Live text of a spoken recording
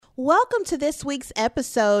Welcome to this week's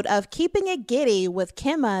episode of Keeping It Giddy with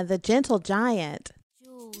Kimma, the Gentle Giant.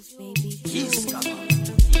 Jules, baby.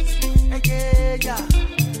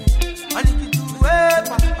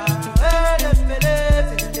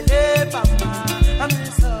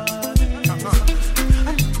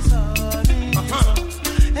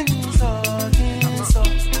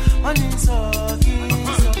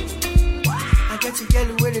 I get to get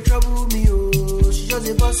away the trouble me, oh. She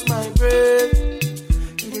just bust my brain.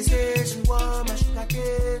 She say she want my sugar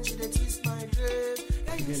cane. She twist my dress.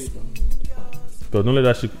 But don't let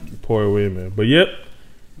that shit pour away, man. But yep,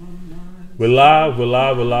 we're live.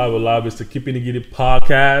 It's the Keeping It Giddy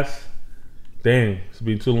podcast. Dang, it's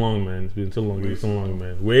been too long, man. It's been too long,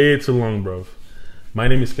 man. Way too long, bro. My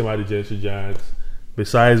name is Kimma, the Gentle Giant.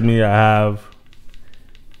 Besides me, I have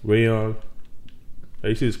Rayon. Oh,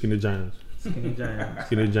 you see the Skinny Giant. Skinny Giant.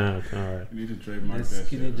 Skinny Giant. All right. You need to trademark The that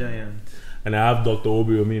Skinny shit. Giant. And I have Dr.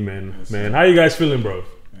 Obi with me, man. Yes, Man, sir. how you guys feeling, bro?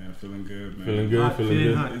 Man, feeling good, man. Feeling good, Hot, feeling feeling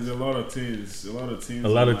good. hot. There's a lot of things. A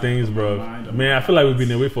lot of things, bro. Man, I feel like we've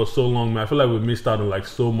been away for so long, man. I feel like we've missed out on like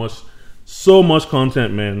so much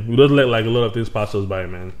content, man. We just let like a lot of things pass us by,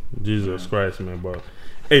 man. Jesus Christ, man, bro.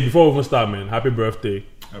 Hey, before we even start, man, happy birthday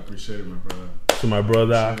I appreciate it, my brother. to my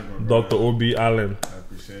brother, Appreciate it, my brother. Dr. Obi Allen. I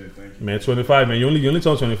appreciate it. Thank you. Man, 25, man. You only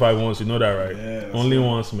turn 25 once, you know that, right? Yeah, that's only right.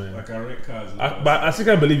 once, man. Like I rent cars. But I still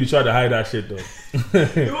can't believe you tried to hide that shit, though.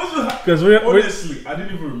 It wasn't. Because Honestly, I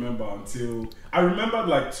didn't even remember until I remembered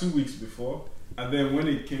like 2 weeks before, and then when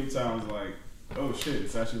it came time, I was like, "Oh shit,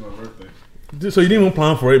 it's actually my birthday." so you didn't even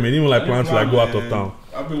plan for it, man. You didn't even like I plan didn't to like go out man. of town.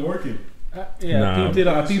 I've been working. Yeah, Nah. I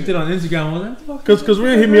peeped it on Instagram. I was like, what the fuck? Because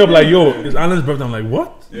Ray hit me up like, yo, it's Alan's birthday. I'm like,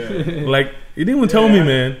 what? Yeah. Like, he didn't even tell me, Yeah.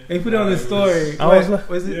 man. They put it on the story. I was like-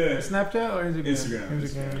 was it Yeah. Snapchat or Instagram?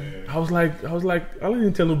 Instagram. I was like, I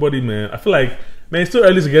didn't tell nobody, man. I feel like, man, it's too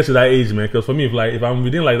early to get to that age, man. Because for me, if I'm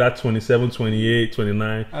within like that 27, 28,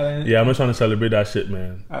 29, yeah, I'm not trying to celebrate that shit,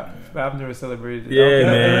 man. I've never celebrated it. Yeah, I've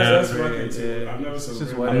never man. That's celebrated fucking it. too. I've never It's just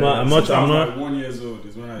celebrated. whatever. I'm not- Since I was I'm not- like 1 year old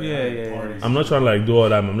is when I Yeah, had yeah, parties. I'm not trying to like do all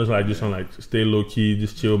that, man. I'm just trying to like stay low key,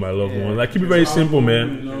 just chill with my loved Yeah. ones. Like, keep it very simple, man.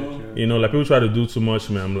 You know? You know, like people try to do too much,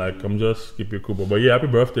 man. I'm just keep it cool. But yeah, happy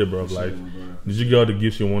birthday, bro. Like, did you get all the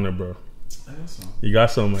gifts you wanted, bro? I got some. You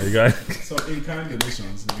got some, man. You got. So in-kind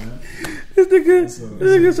donations, man. This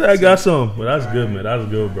nigga said I got some, but that's good, man. That's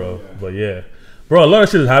good, bro. But yeah, bro, a lot of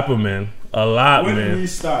shit has happened, man. A lot, When man. did we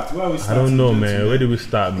start? Where are we I starting? don't know, man. Where did we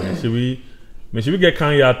start, man? Should we get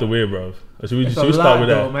Kanye out the way, bro? Or should we It's should a we lot, start with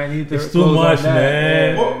though, that? man. You need to It's too close on much, that.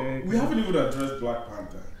 man. Well, we haven't even addressed Black Panther.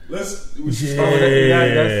 We should Yeah, start with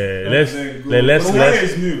that. let's Why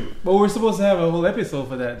is new? But we're supposed to have a whole episode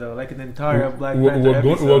for that, though, like an entire Black we're, Panther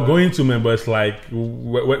episode. we're going to, man, but it's like,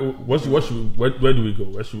 where do we go?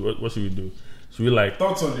 What should we do? Should we like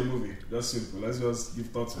Thoughts on the movie? That's simple. Let's just give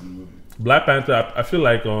thoughts on the movie. Black Panther? I feel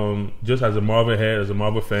like just as a Marvel head, as a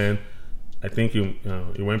Marvel fan, I think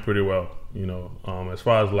it went pretty well. You know, as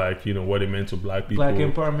far as like what it meant to black people, Black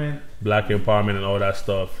empowerment, and all that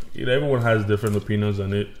stuff. Everyone has different opinions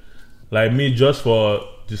on it. Like me, just for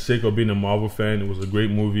the sake of being a Marvel fan, it was a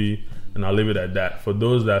great movie, and I'll leave it at that. For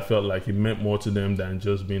those that felt like it meant more to them than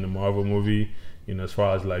just being a Marvel movie, as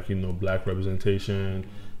far as like black representation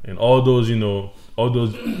and all those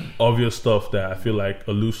obvious stuff that I feel like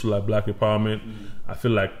alludes to like black empowerment. I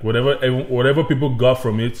feel like whatever people got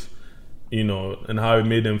from it, and how it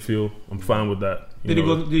made them feel, I'm fine with that. Did it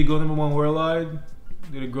go number one worldwide?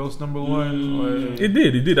 Did it gross number one? Or It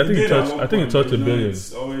did. I think it touched a billion.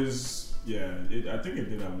 It's always I think it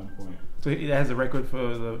did at one point. So it has a record for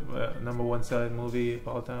the number one selling movie of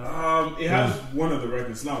all time. It has one of the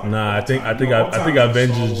records now. Nah, I think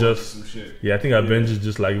Avengers just. Yeah, I think Avengers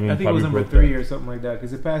just like even I think it was probably number broke 3 or something like that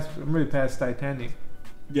because it passed Titanic.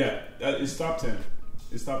 Yeah, it's top 10.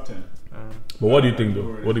 It's top 10. But what do you think, though?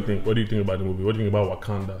 What do you think about the movie? What do you think about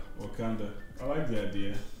Wakanda? Wakanda. I like the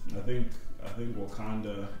idea. I think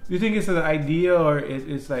Wakanda. Do you think it's an idea or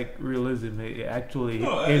it's like realism? It actually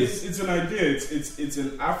No, is. it's an idea. It's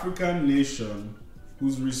an African nation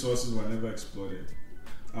whose resources were never exploited.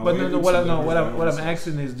 And But we're no, able what to I'm leverage what I'm that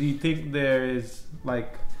asking is, do you think there is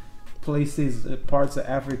like places, parts of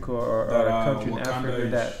Africa or a country in Africa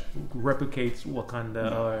that replicates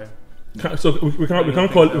Wakanda or? So we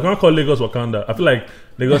can't call Lagos Wakanda. I feel like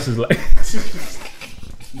Lagos is like.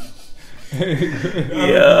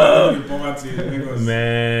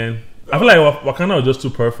 Man, I feel like Wakanda was just too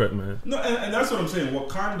perfect, man. No, and that's what I'm saying.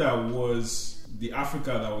 Wakanda was the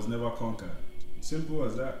Africa that was never conquered. Simple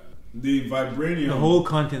as that. The vibranium. The whole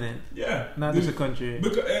continent. Yeah. Not just a country.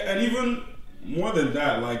 And even more than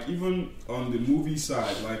that, like even on the movie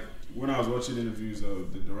side, like when I was watching interviews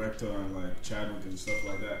of the director and like Chadwick and stuff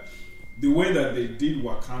like that, the way that they did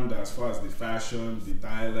Wakanda as far as the fashion, the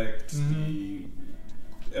dialect, the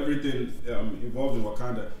everything involved in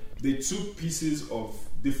Wakanda, they took pieces of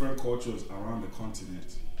different cultures around the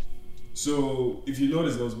continent. So if you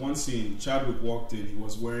notice, there was one scene, Chadwick walked in, he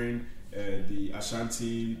was wearing the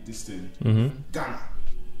Ashanti Ghana.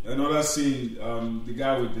 Another scene, the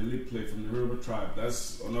guy with the lip plate from the Yoruba tribe,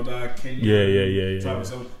 that's another Kenyan tribe.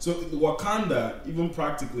 So Wakanda, even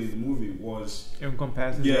practically in the movie, was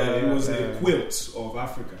encompasses. It was a quilt of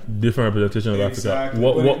Africa. Different representation of Africa.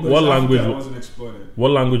 What Africa language? Wasn't exploited. What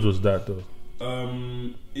language was that though?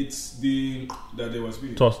 It's that they were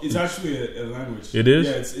speaking. It's actually a language. It is?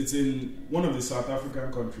 Yeah, it's in one of the South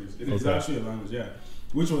African countries. It is actually a language, yeah.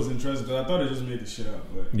 Which was interesting because I thought they just made the shit up,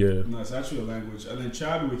 but no, it's actually a language. And then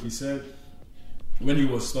Chadwick, he said when he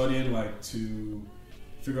was studying like to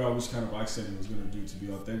figure out which kind of accent he was going to do to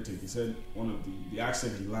be authentic, he said one of the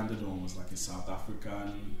accent he landed on was like a South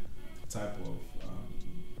African type of.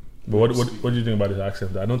 But what do you think about his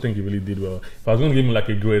accent? I don't think he really did well. If I was going to give him like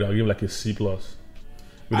a grade, I'll give him like a C+ with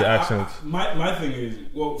the accent. My thing is,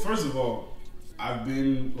 well, first of all, I've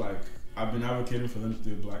been advocating for them to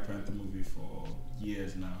do a Black Panther movie for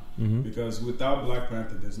years now, because without Black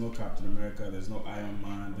Panther, there's no Captain America, there's no Iron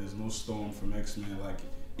Man, there's no Storm from X-Men. Like,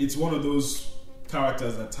 it's one of those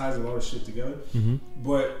characters that ties a lot of shit together.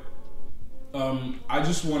 But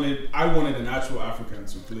I wanted an actual African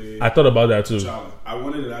to play. I thought about that too. T'Challa. I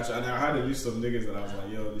wanted an actual, and I had a list of niggas that I was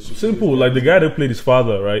like, yo, this shit. Simple, like the guy that played his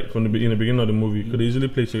father, right, in the beginning of the movie, could easily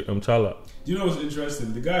play T'Challa. Do you know what's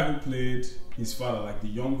interesting? The guy who played his father, like the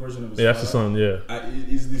young version of his father. That's the son,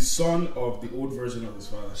 is the son of the old version of his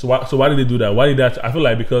father. So why did they do that? Why did that? I feel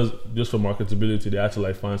like because just for marketability, they had to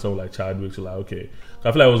like find someone like Chadwick. So like, okay,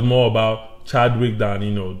 I feel like it was more about Chadwick than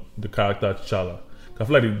the character T'Challa. I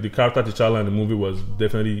feel like the character T'Challa in the movie was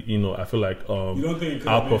definitely, I feel like you don't think it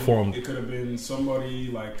outperformed. It could have been somebody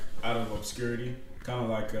like out of obscurity, kind of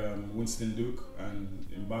like Winston Duke and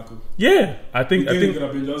M'Baku. Yeah, I think it could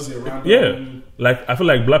have been just a random. Yeah, like I feel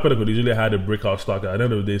like Black Panther could easily had a breakout stock. At the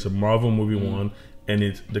end of the day, it's a Marvel movie one, and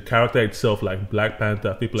it's the character itself, like Black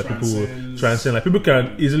Panther. People will transcend. Like people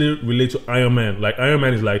can easily relate to Iron Man. Like Iron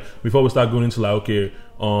Man is like before we start going into like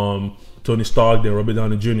Tony Stark, then Robert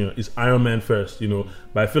Downey Jr. It's Iron Man first, But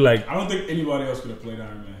I feel like I don't think anybody else could have played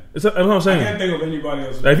Iron Man. That's what I'm saying. I can't think of anybody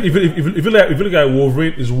else. Like if you look at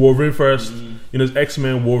Wolverine, it's Wolverine first. It's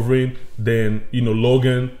X-Men, Wolverine, then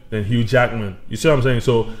Logan, then Hugh Jackman. You see what I'm saying?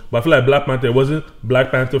 So, but I feel like Black Panther, it wasn't Black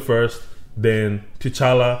Panther first, then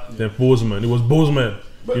T'Challa, then Boseman. It was Boseman.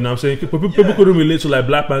 But, you know what I'm saying? People couldn't relate to like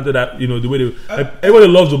Black Panther that the way they everybody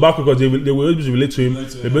loves M'Baku because they were able to relate to him.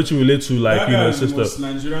 They were able to relate to like his sister. Most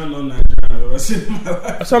Nigerian, non-Nigerian I've ever seen in my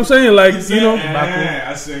life. That's what I'm saying. Like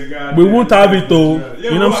I said, God, we won't have it though.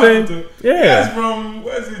 You know what I'm saying? Yeah. It's from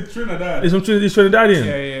where's it? Trinidad. It's Trinidadian.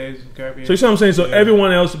 Yeah, it's Caribbean. So you see what I'm saying? So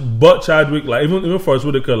everyone else but Chadwick, like even Forrest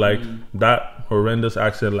Whitaker, like that horrendous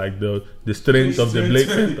accent, like the strength of the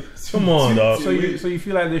Blade. Come on, dog. So you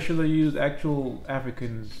feel like they should have used actual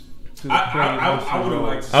Africans to play I would have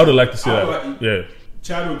liked. I would have liked to see that. Yeah.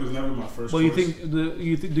 Chadwick was never my first. Well, choice. do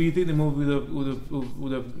you think the movie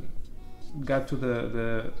would have got to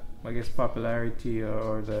the I guess popularity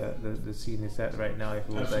or the scene it's at right now if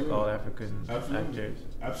it was like all African actors?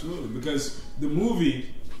 Absolutely, because the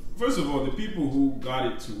movie, first of all, the people who got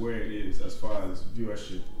it to where it is as far as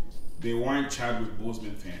viewership, they weren't Chadwick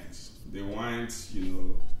Boseman fans. They weren't, It's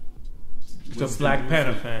a Black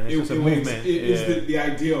Panther fan. It's just a movement. It's the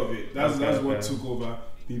idea of it. That's what took over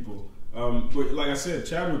people. But like I said,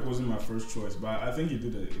 Chadwick wasn't my first choice, but I think he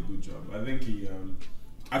did a good job.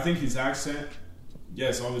 I think his accent,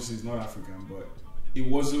 yes, obviously he's not African, but it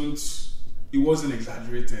wasn't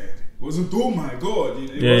exaggerated. It wasn't, oh my God.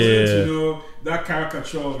 It wasn't, that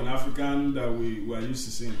caricature of an African that we are used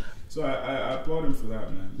to seeing. So I applaud him for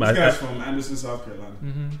that, man. This guy's from Anderson, South Carolina.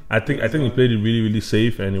 I think he played it really, really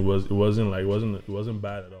safe, and it wasn't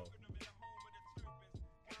bad at all.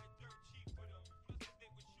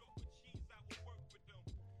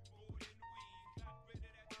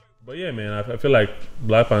 But yeah, man, I feel like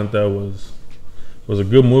Black Panther was a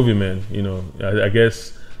good movie, man. I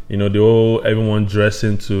guess everyone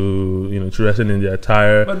dressing in their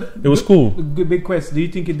attire. But it was cool. Big question: do you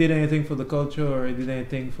think it did anything for the culture, or it did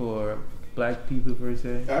anything for Black people per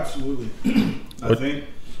se? Absolutely. I think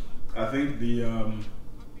the.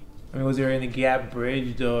 I mean, was there any gap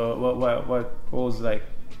bridged, or what was like?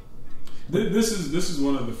 This is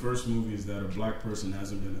one of the first movies that a black person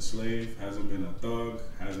hasn't been a slave, hasn't been a thug,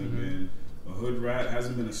 hasn't been a hood rat. It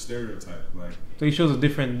hasn't been a stereotype. Like, So he shows a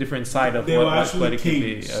different side of they were what actually it can be.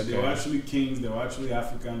 kings. Okay. They were actually kings. They were actually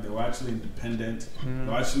African. They were actually independent. Mm.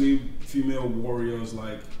 They were actually female warriors.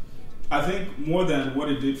 Like, I think more than what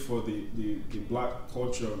it did for the black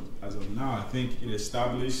culture as of now, I think it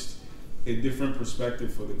established a different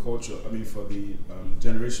perspective for the culture. I mean, for the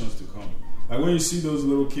generations to come. Like when you see those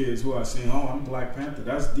little kids who are saying, "Oh, I'm Black Panther,"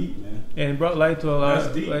 that's deep, man. And it brought light to a lot That's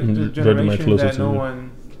of deep. like, Mm, the draw the mic generation closer that to no you.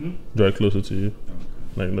 one. Draw it closer to you.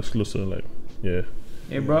 Like, that's closer, like, yeah.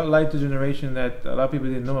 It brought light to a generation that a lot of people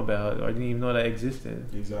didn't know about or didn't even know that existed.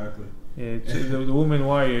 Exactly. Yeah, the women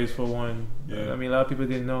warriors for one. Yeah. I mean, a lot of people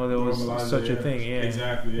didn't know there was Normalize such it, a thing. Yeah,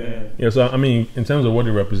 Exactly. Yeah. Yeah, so, I mean, in terms of what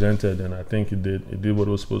it represented, and I think it did what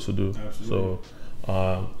it was supposed to do. Absolutely.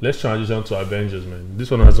 So, let's transition to Avengers, man.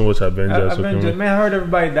 This one hasn't watched Avengers. so can Avengers, we- man, I heard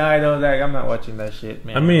everybody died. I was like, I'm not watching that shit,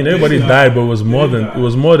 man. I mean, everybody Disney died, but it was more Disney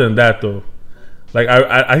than died. that, though. Like,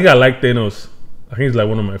 I think I like Thanos. I think he's like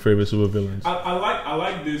one of my favorite supervillains. I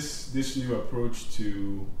like this new approach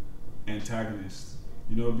to antagonists.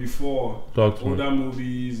 You know, before Talk to me. older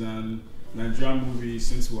movies and Nigerian movies,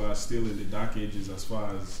 since we are still in the dark ages as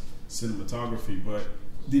far as cinematography, but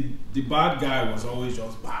the bad guy was always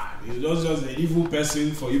just bad. He was just an evil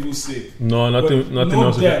person for evil's sake. No, nothing no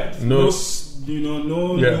else. depth, No,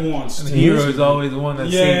 no Yeah. nuance. And the hero is always the one that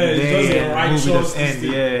Yeah, saved the it's just day a and the movie righteous doesn't end.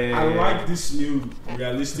 thing. Yeah. I like this new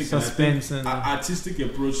realistic Suspense and I think and- artistic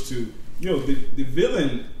approach to, the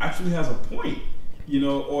villain actually has a point,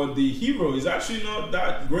 or the hero is actually not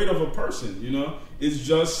that great of a person, it's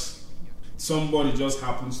just somebody just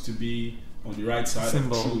happens to be on the right side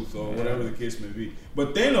Symbol. of truth or Yeah. whatever the case may be.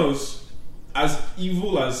 But Thanos, as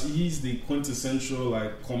evil as he's the quintessential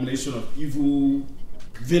like combination of evil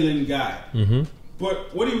villain guy,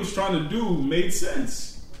 but what he was trying to do made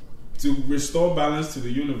sense. To restore balance to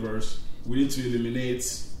the universe, we need to eliminate.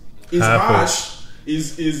 It's Half of- harsh,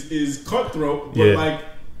 is cutthroat, but Yeah. like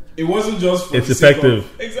it wasn't just for It's the sake effective.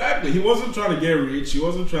 of- exactly. He wasn't trying to get rich. He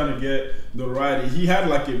wasn't trying to get notoriety. He had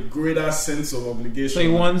like a greater sense of obligation. So he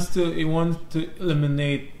wants to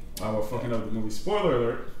eliminate. We're fucking up the movie. Spoiler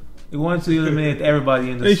alert. He wants to eliminate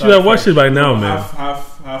everybody in the. you should have watched it by now, man.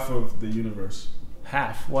 Half of the universe.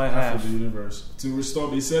 Half. Why Half half? of the universe to restore.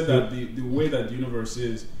 He said that the way that the universe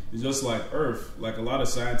is just like Earth. Like a lot of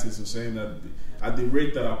scientists are saying that at the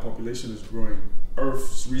rate that our population is growing,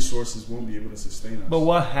 Earth's resources won't be able to sustain us. But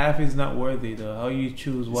what half is not worthy though? How you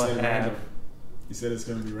choose He what said half? random. He said it's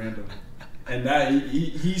going to be random, and that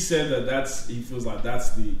he said he feels like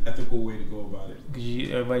that's the ethical way to go about it.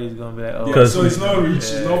 Because everybody's gonna be like, oh, Yeah, so it's not rich,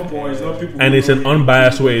 it's not poor, it's not people. And who it's an don't even-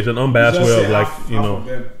 unbiased way. It's an unbiased Just way say of like, half of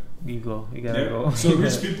them. You go. You gotta Yeah. go. So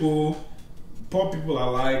rich people, poor people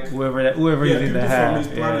are like whoever is people in the from half. his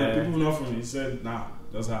planet, Yeah. people not from. He said, "Nah,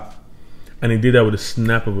 that's half." and he did that with a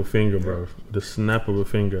snap of a finger, bro. The snap of a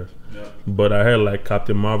finger. Yeah. But I heard like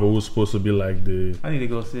Captain Marvel was supposed to be like the. I need to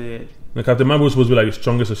go see it. Like Captain Marvel was supposed to be like the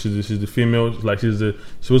strongest. So she's the female. Like she's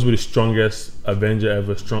supposed to be the strongest Avenger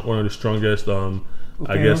ever. One of the strongest.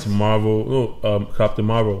 I guess else? Marvel. No, Captain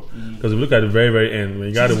Marvel. Because if you look at the very very end, when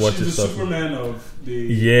you got to watch she's this the stuff. Superman of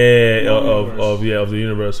the Of the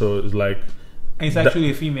universe. So it's like And it's actually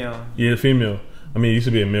a female. female. I mean, it used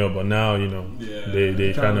to be a male, but now Yeah.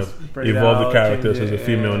 they kind of Spread it evolve the out, character, so change it's a it,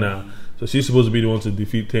 female yeah. now. So she's supposed to be the one to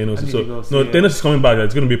defeat Thanos. I need So to go see no, it. Thanos is coming back.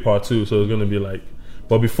 It's going to be part 2. So it's going to be like.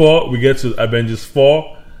 But before we get to Avengers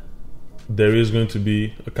 4, there is going to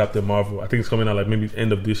be a Captain Marvel. I think it's coming out like maybe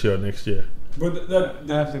end of this year or next year. But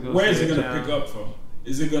I have to go where is see it it going to now. pick up from?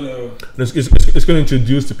 Is it going to? It's going to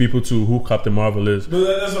introduce the people to who Captain Marvel is. But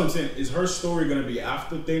that's what I'm saying. Is her story going to be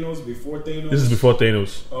after Thanos, before Thanos? This is before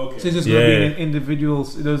Thanos. Okay. So it's just gonna be Yeah. an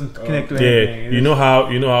individuals. It doesn't connect to Yeah, anything. you know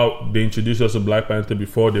how they introduced us to Black Panther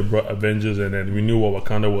before they brought Avengers, and then we knew what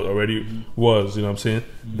Wakanda was. You know what I'm saying?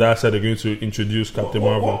 That's how they're going to introduce Captain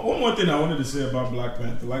Marvel. One more thing I wanted to say about Black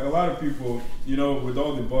Panther. Like a lot of people, with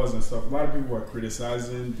all the buzz and stuff, a lot of people were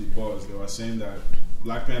criticizing the buzz. They were saying that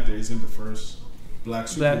Black Panther isn't the first black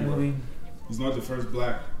superhero. Black movie. He's not the first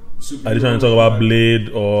black superhero. Are you trying to talk about Blade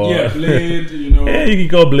or? Yeah, Blade. Yeah, you can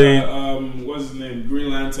call Blade. What's his name?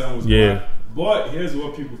 Green Lantern was Yeah. black. But here's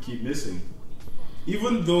what people keep missing.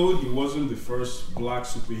 Even though he wasn't the first black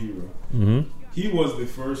superhero, he was the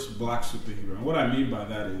first black superhero. And what I mean by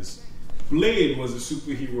that is, Blade was a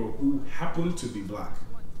superhero who happened to be black.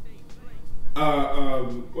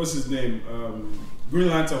 What's his name? Green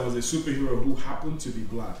Lantern was a superhero who happened to be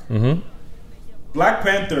black. Black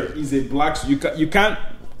Panther is a black. You can't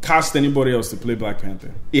cast anybody else to play Black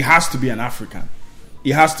Panther. It has to be an African.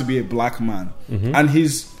 It has to be a black man. And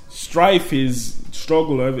his strife, his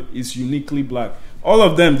struggle is uniquely black. All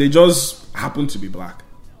of them, they just happen to be black.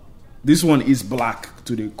 This one is black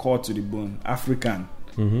to the core, to the bone, African.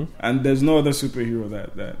 And there's no other superhero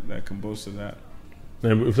that can boast of that.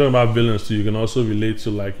 And if you're talking about villains too, you can also relate to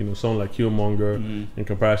like, you know, someone like Killmonger in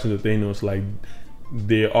comparison to Thanos. Like,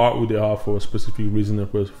 they are who they are for a specific reason and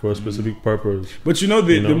for a specific purpose. But you know,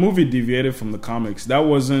 the movie deviated from the comics. That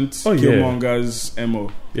wasn't Killmonger's MO.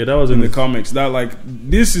 Yeah, that was in the comics. That like,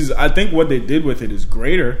 this is, I think what they did with it is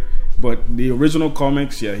greater. But the original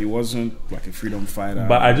comics, he wasn't like a freedom fighter.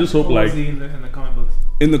 But I just hope What like was he in the comic books?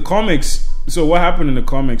 In the comics, so what happened in the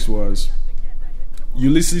comics was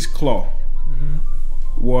Ulysses Claw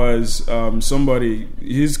was somebody.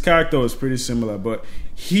 His character was pretty similar, but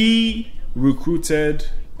he recruited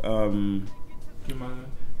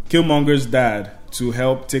Killmonger's dad to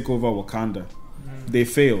help take over Wakanda. They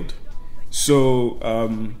failed, so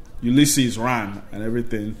Ulysses ran and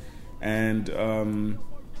everything, and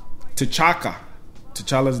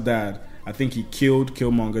T'Challa's dad, I think he killed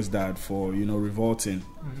Killmonger's dad for, you know, revolting.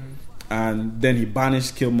 And then he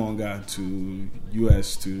banished Killmonger to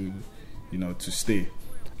US to, you know, to stay.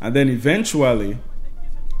 And then eventually,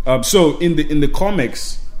 so in the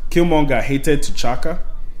comics, Killmonger hated T'Chaka,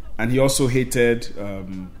 and he also hated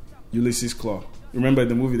Ulysses Claw. Remember in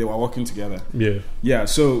the movie they were working together. Yeah.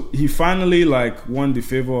 So he finally like won the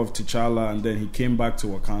favor of T'Challa, and then he came back to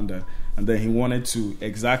Wakanda, and then he wanted to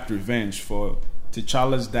exact revenge for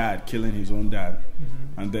T'Challa's dad killing his own dad,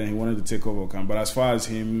 and then he wanted to take over Wakanda. But as far as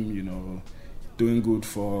him, you know, doing good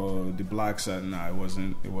for the blacks, it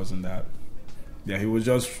wasn't that. Yeah, he was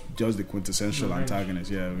just the quintessential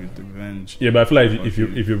antagonist. Yeah, with the revenge. Yeah, but I feel like if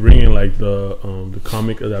you bring in like the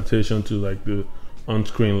comic adaptation to like the on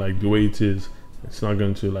screen, like the way it is, it's not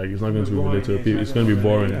going to relate to the people. It's going to be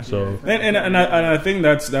boring. So and I think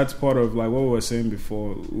that's part of like what we were saying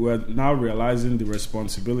before. We're now realizing the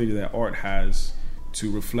responsibility that art has to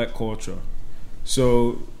reflect culture.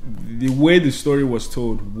 So the way the story was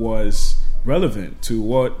told was relevant to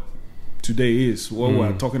what today is, what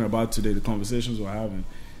we're talking about today, the conversations we're having.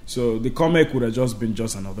 So the comic would have just been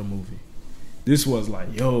just another movie. This was like,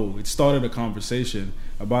 it started a conversation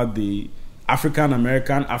about the African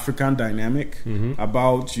dynamic,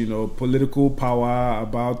 about, you know, political power,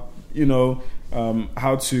 about, you know,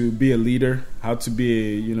 how to be a leader, how to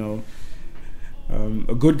be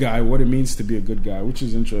a good guy, what it means to be a good guy, which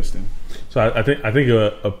is interesting. So I think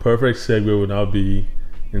a perfect segue would now be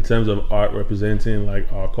in terms of art representing like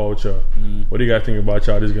our culture. What do you guys think about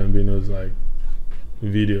Childish Gambino's like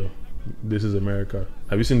video? This is America.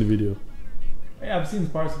 Have you seen the video? Yeah, I've seen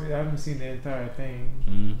parts of it. I haven't seen the entire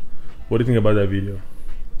thing. What do you think about that video?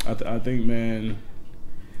 I think, man,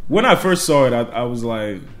 when I first saw it, I was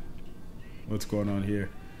like, what's going on here?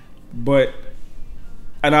 But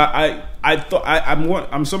and I thought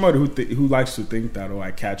I'm somebody who likes to think that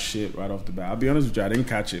I catch shit right off the bat. I'll be honest with you, I didn't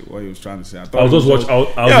catch it what he was trying to say. I was just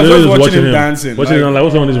watching him dancing. Watching him like,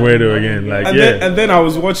 what's on his radio again? Like, and then I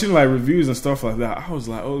was watching like reviews and stuff like that. I was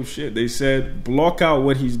like, oh shit. They said block out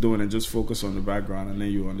what he's doing and just focus on the background, and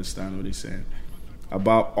then you understand what he's saying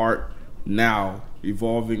about art now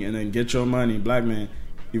evolving, and then Get Your Money, Black Man,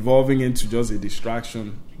 evolving into just a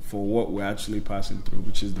distraction for what we're actually passing through,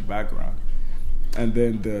 which is the background. And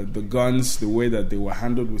then the guns, the way that they were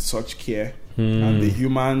handled with such care, and the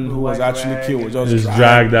human who was actually killed was just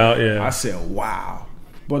dragged out. Yeah, I said, wow.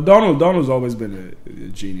 But Donald's always been a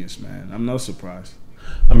genius, man. I'm not surprised.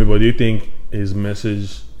 I mean, but do you think his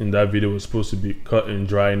message in that video was supposed to be cut and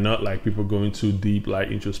dry, not like people going too deep, like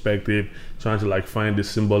introspective, trying to like find the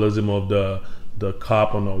symbolism of the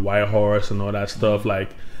cop on a white horse and all that stuff? Like,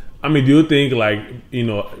 I mean, do you think, like, you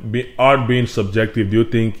know, art being subjective, do you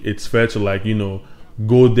think it's fair to, like, you know,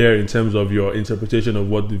 go there in terms of your interpretation of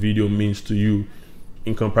what the video means to you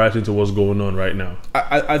in comparison to what's going on right now?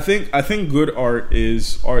 I think good art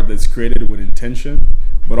is art that's created with intention,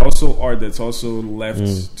 but also art that's also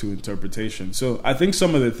left to interpretation. So I think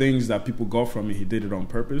some of the things that people got from it, he did it on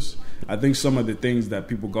purpose. I think some of the things that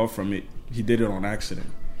people got from it, he did it on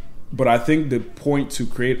accident. But I think the point to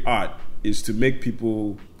create art is to make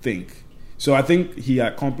people think. So I think he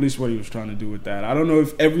accomplished what he was trying to do with that. I don't know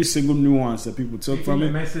if every single nuance that people took from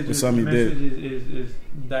it was something he did. The message is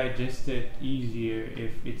digested easier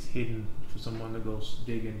if it's hidden for someone to go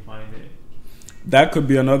dig and find it. That could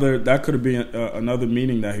be another. That could have been another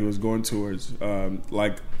meaning that he was going towards,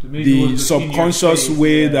 like the subconscious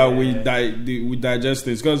way that we digest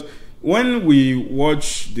things. Because when we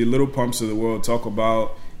watch the Little Pumps of the world talk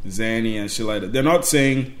about Xanny and shit like that, they're not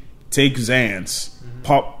saying take Xans,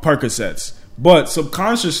 pop Percocets, but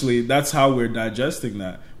subconsciously that's how we're digesting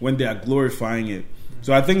that when they are glorifying it.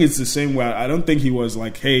 So I think it's the same way. I don't think he was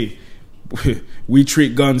like, hey, we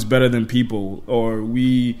treat guns better than people, or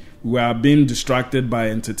we are being distracted by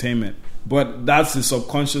entertainment. But that's the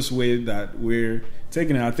subconscious way that we're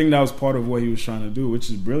taking it. I think that was part of what he was trying to do, which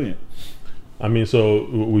is brilliant. I mean, so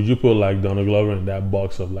would you put like Donald Glover in that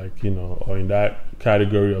box of like, or in that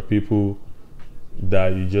category of people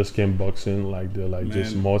that you just can't box in, like they're like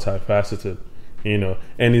just multifaceted,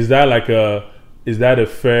 And is that a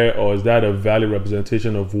fair, or is that a valid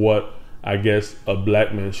representation of what I guess a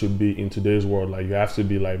black man should be in today's world? Like you have to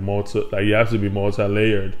be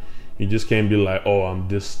multi-layered. You just can't be like, oh, I'm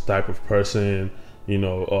this type of person,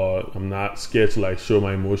 I'm not scared to like show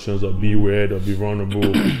my emotions or be weird or be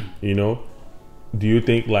vulnerable, Do you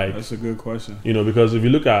think like that's a good question? Because if you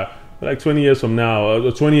look at like 20 years from now,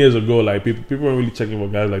 or 20 years ago, like people weren't really checking for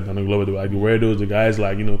guys like Donald Glover. They were like the weirdos, the guys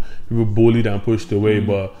like people bullied and pushed away.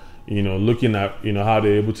 But looking at how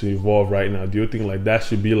they're able to evolve right now, do you think like that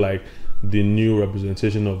should be like the new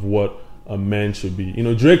representation of what a man should be?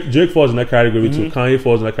 Drake falls in that category too. Kanye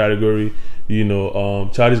falls in that category.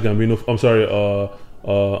 Childish Gambino. I'm sorry.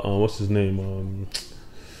 What's his name?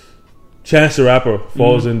 Chance the Rapper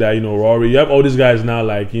falls in that. Rory. You have all these guys now,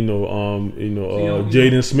 like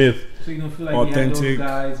Jaden Smith. So you don't feel like authentic. You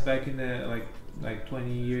had those guys back in the like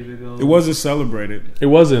 20 years ago? It wasn't celebrated. It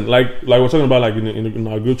wasn't like we're talking about like in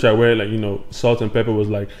our group chat where like Salt and Pepper was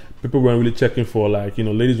like people weren't really checking for like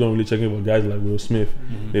ladies weren't really checking for guys like Will Smith.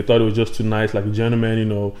 They thought it was just too nice, like a gentleman.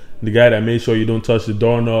 The guy that made sure you don't touch the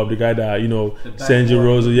doorknob, the guy that sends you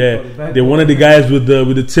roses. Yeah, they wanted the guys with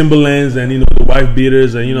the Timberlands and the wife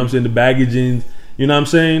beaters and what I'm saying, the baggy jeans. You know what I'm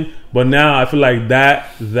saying? But now I feel like that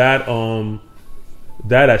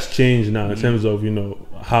has changed now in terms of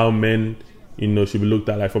how men should be looked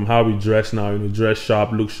at, like from how we dress now. Dress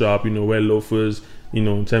sharp, look sharp. Wear loafers. In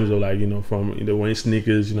terms of like from wearing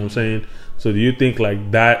sneakers. You know what I'm saying? So do you think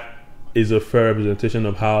like that is a fair representation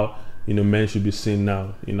of how men should be seen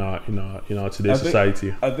now in our today's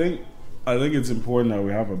society? I think it's important that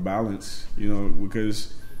we have a balance.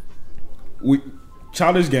 Because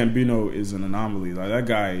Childish Gambino is an anomaly. Like that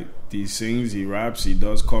guy, he sings, he raps, he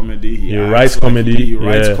does comedy, he writes comedy. He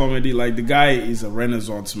writes comedy. Like the guy is a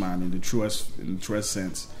Renaissance man in the truest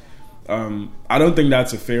sense. I don't think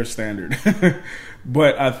that's a fair standard,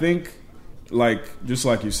 but I think, just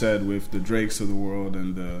like you said, with the Drakes of the world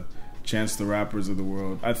and the Chance the Rappers of the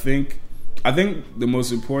world, I think the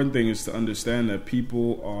most important thing is to understand that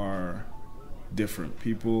people are different.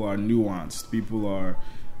 People are nuanced. People are,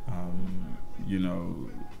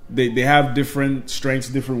 they have different strengths,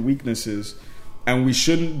 different weaknesses, and we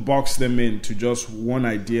shouldn't box them into just one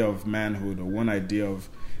idea of manhood or one idea of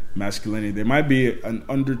masculinity. There might be an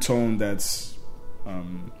undertone that's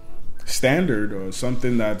standard or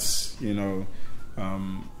something that's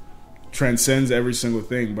transcends every single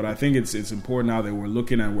thing. But I think it's important now that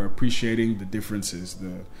we're appreciating the differences.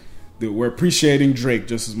 We're appreciating Drake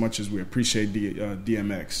just as much as we appreciate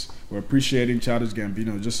DMX. We're appreciating Childish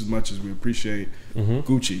Gambino just as much as we appreciate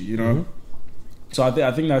Gucci. So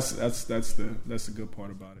I think that's the good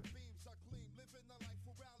part about it.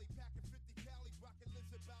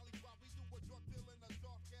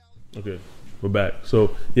 Okay, we're back.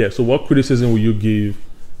 So what criticism will you give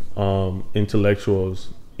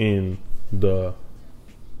intellectuals in the,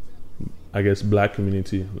 I guess, black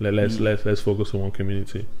community? Let's focus on one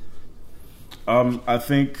community. I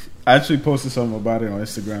think I actually posted something about it on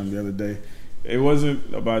Instagram the other day. It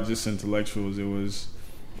wasn't about just intellectuals. It was,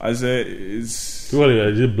 I said, it's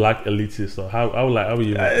just black elitists. So how are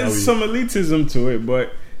you? There's some elitism to it,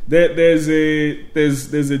 but there's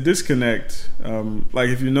a disconnect. Like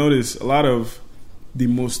if you notice, a lot of the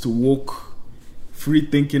most woke, free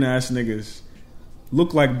thinking ass niggas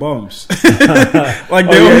look like bums. Like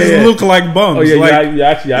they always look like bums. Oh yeah, like,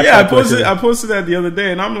 actually, I posted that the other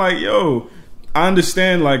day, and I'm like, yo, I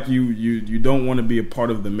understand like you don't want to be a part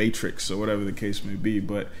of the matrix or whatever the case may be,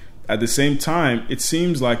 but at the same time, it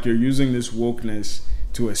seems like you're using this wokeness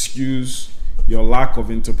to excuse your lack of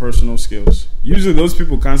interpersonal skills. Usually those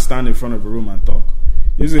people can't stand in front of a room and talk.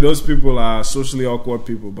 Usually those people are socially awkward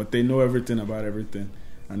people, but they know everything about everything,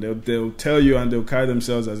 and they'll tell you and they'll carry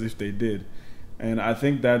themselves as if they did. And I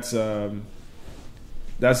think that's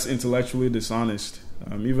intellectually dishonest.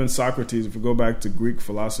 Even Socrates, if we go back to Greek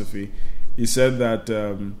philosophy, he said that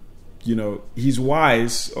he's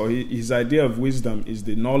wise, or his idea of wisdom is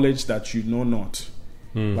the knowledge that you know not.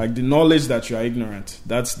 Like the knowledge that you are ignorant.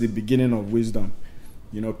 That's the beginning of wisdom.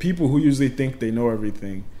 People who usually think they know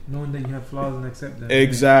everything, knowing that you have flaws and accept them.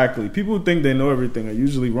 Exactly. People who think they know everything are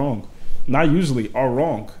usually wrong. Not usually, are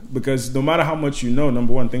wrong. Because no matter how much you know,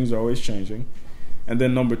 number one, things are always changing. And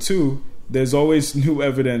then number two, there's always new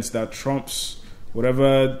evidence that trumps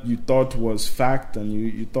whatever you thought was fact and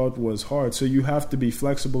you thought was hard. So you have to be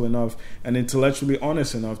flexible enough and intellectually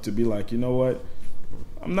honest enough to be like, you know what,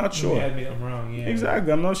 I'm not sure. You admit I'm wrong. Yeah.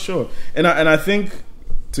 Exactly, I'm not sure. And I think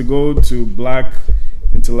to go to black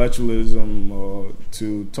intellectualism or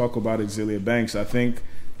to talk about Azealia Banks, I think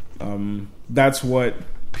that's what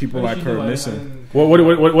people like her are missing. What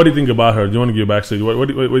do you think about her? Do you want to give a backstory? What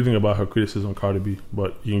do you think about her criticism of Cardi B?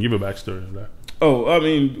 But you can give a backstory of that. Oh, I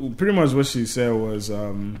mean, pretty much what she said was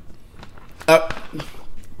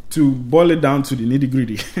to boil it down to the nitty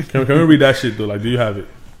gritty. Can we read that shit though? Like, do you have it?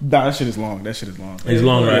 That shit is long. It's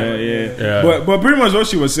long, right? Yeah. But pretty much what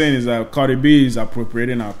she was saying is that Cardi B is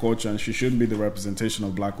appropriating our culture, and she shouldn't be the representation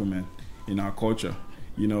of black women in our culture.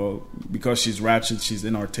 You know, because she's ratchet, she's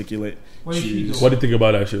inarticulate. What is she doing? What do you think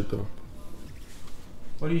about that shit though?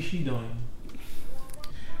 What is she doing?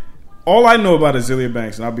 All I know about Azealia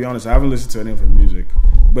Banks, and I'll be honest, I haven't listened to any of her music,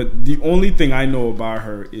 but the only thing I know about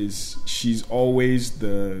her is she's always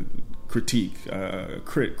the critic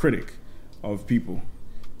of people.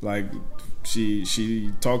 Like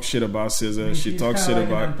she talks shit about SZA, I mean, she talks shit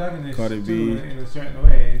about Cardi B. In a certain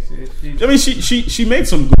way. I mean, she made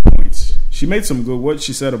some good points. She made some good. What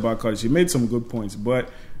she said about Cardi, she made some good points, but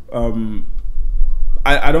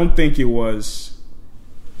I don't think it was.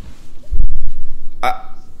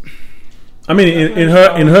 I mean, in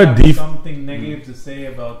her deep something negative to say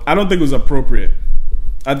about. I don't think it was appropriate.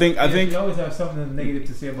 I think you always have something negative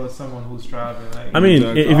to say about someone who's striving. Like, I mean,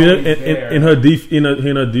 if you in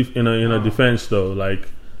her defense though, like,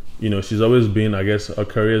 you know, she's always been, I guess, her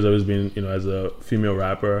career has always been, you know, as a female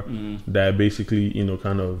rapper that basically, you know,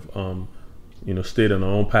 kind of, you know, stayed on her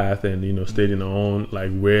own path and, you know, stayed in her own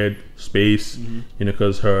like weird space, you know,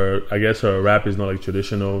 because her rap is not like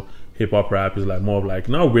traditional hip hop rap. Is like more of like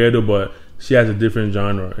not weirdo, but she has a different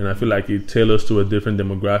genre, and I feel like it tailors to a different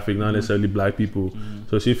demographic, not necessarily black people.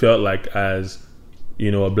 So she felt like, as you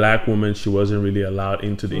know, a black woman, she wasn't really allowed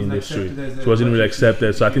into the industry. She wasn't really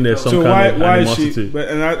accepted. So I think there's some kind of animosity. Is she? But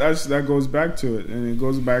that goes back to it, and it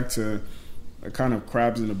goes back to a kind of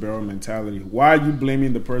crabs in the barrel mentality. Why are you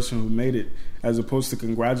blaming the person who made it, as opposed to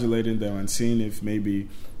congratulating them and seeing if maybe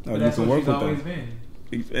you can work with them?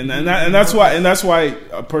 And that's why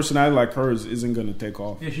a personality like hers isn't going to take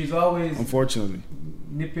off. Yeah, she's always unfortunately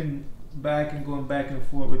nipping back and going back and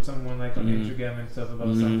forth with someone like on Instagram and stuff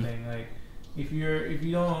about something. Like if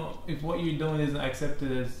what you're doing isn't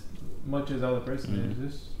accepted as much as the other person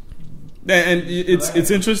is, just and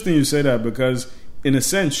it's interesting you say that, because in a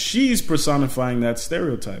sense she's personifying that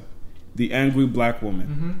stereotype, the angry black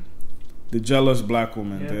woman, the jealous black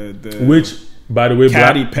woman, the which. By the way,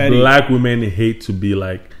 black women hate to be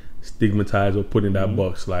like stigmatized or put in that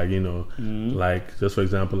box. Like, you know, like just for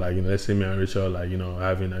example, like, you know, let's say me and Richard, like, you know,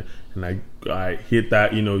 having I hit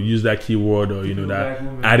that, you know, use that keyword or, you know, that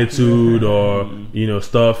attitude or, you know,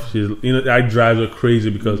 stuff. She's, you know, that drives her crazy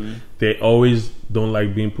because they always don't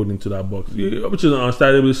like being put into that box, which is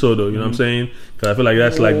understandably so though. You know what I'm saying? Because I feel like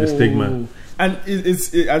that's like the stigma. And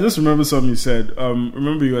I just remember something you said.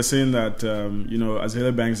 Remember you were saying that you know,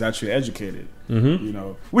 Azealia Banks is actually educated. You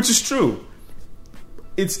know, which is true.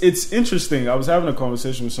 It's interesting. I was having a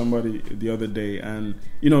conversation with somebody the other day, and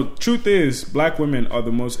you know, truth is, black women are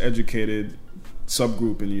the most educated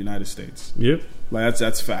subgroup in the United States. Yep, like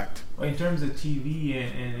that's fact. Well, in terms of TV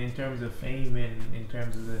and in terms of fame and in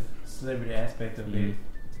terms of the celebrity aspect of it,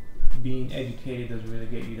 being educated doesn't really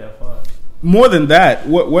get you that far. More than that,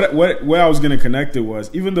 where I was going to connect it was,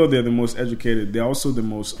 even though they're the most educated, they're also the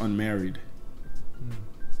most unmarried.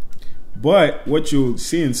 But what you'll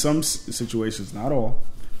see in some situations, not all,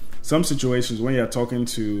 some situations when you're talking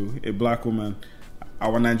to a black woman,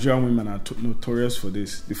 our Nigerian women are notorious for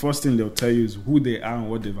this. The first thing they'll tell you is who they are and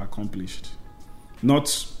what they've accomplished.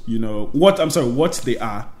 Not, you know, what they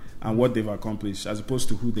are and what they've accomplished, as opposed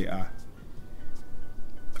to who they are.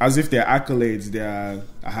 As if their accolades,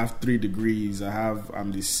 I have 3 degrees,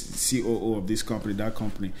 I'm the COO of this company, that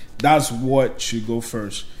company. That's what should go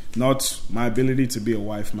first. Not my ability to be a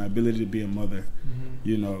wife, my ability to be a mother.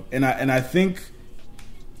 You know. And I think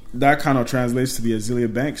that kind of translates to the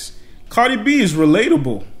Azealia Banks. Cardi B is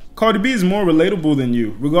relatable. Cardi B is more relatable than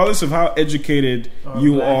you, regardless of how educated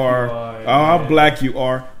you are, how black you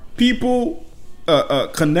are. People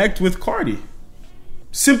connect with Cardi.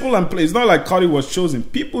 Simple and plain. It's not like Cardi was chosen.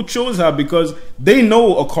 People chose her because they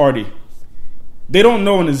know a Cardi. They don't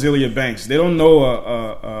know an Azealia Banks. They don't know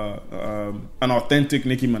an authentic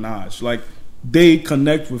Nicki Minaj. Like, they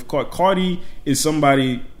connect with Cardi. Cardi is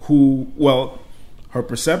somebody who, well, her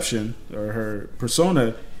perception or her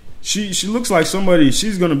persona, she looks like somebody.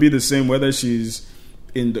 She's gonna be the same whether she's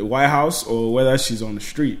in the White House or whether she's on the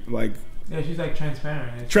street. Like, Yeah, she's like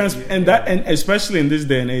transparent. And especially in this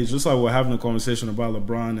day and age, just like we're having a conversation about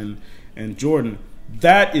LeBron and Jordan,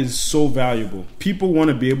 that is so valuable. People want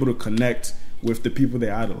to be able to connect with the people they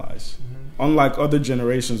idolize. Unlike other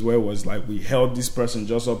generations where it was like we held this person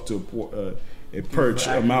just up to a perch,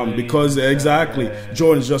 a mountain, because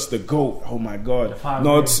Jordan's just the GOAT. Oh my God!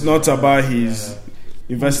 Not about his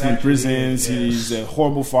investing in prisons. He's a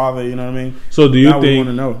horrible father. You know what I mean? So do you now think? We want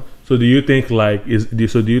to know. So do you think like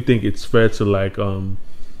do you think it's fair to like I'm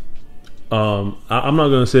not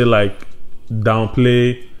gonna say like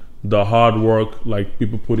downplay the hard work like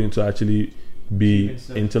people put in to actually be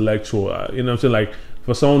intellectual. You know what I'm saying? Like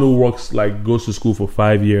for someone who works like goes to school for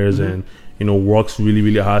 5 years and works really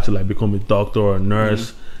really hard to like become a doctor or a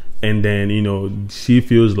nurse, and then she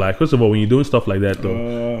feels like, first of all, when you're doing stuff like that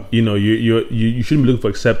though, you shouldn't be looking for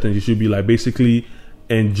acceptance. You should be like basically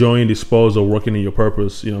enjoying the spoils of working in your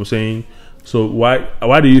purpose. You know what I'm saying? So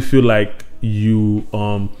why do you feel like you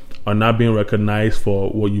are not being recognized for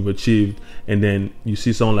what you've achieved, and then you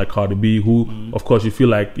see someone like Cardi B, who of course you feel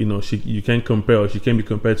like you can't compare, or she can't be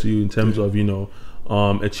compared to you in terms of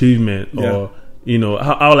achievement, or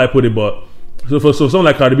how will I put it? But so someone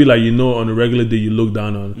like Cardi B, like on a regular day you look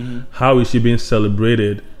down on, how is she being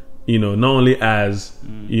celebrated? Not only as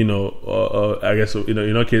I guess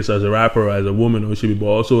in our case as a rapper or as a woman, or she be, but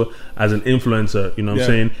also as an influencer. You know what I'm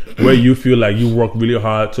saying? Where you feel like you work really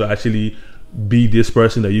hard to actually be this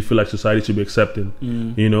person that you feel like society should be accepting.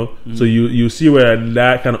 So you see where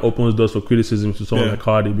that kind of opens doors for criticism to someone like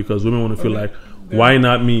Cardi, because women want to feel like, why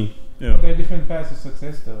not me? There are different paths to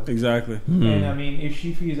success, though. Exactly. And I mean, if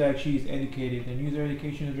she feels like she's educated, then use her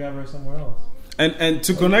education to drive her somewhere else. And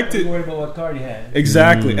to connect it, worry about what Cardi had.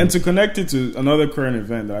 Exactly. And to connect it to another current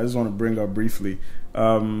event that I just want to bring up briefly.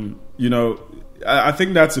 I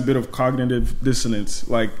think that's a bit of cognitive dissonance.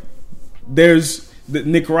 Like, there's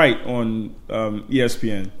Nick Wright on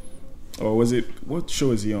ESPN, or was it, what show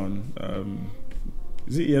is he on?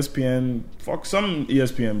 Is it ESPN? Fuck, some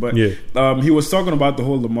ESPN. But he was talking about the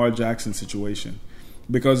whole Lamar Jackson situation,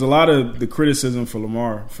 because a lot of the criticism for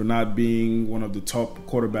Lamar for not being one of the top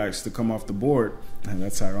quarterbacks to come off the board, and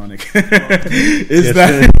that's ironic, is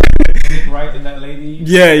that Nick Wright and that lady.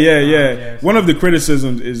 One of the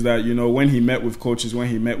criticisms is that when he met with coaches, when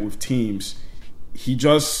he met with teams, he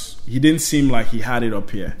didn't seem like he had it up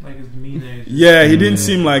here. Like his demeanor. Yeah, he didn't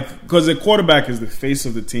seem like, because a quarterback is the face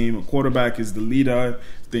of the team, a quarterback is the leader.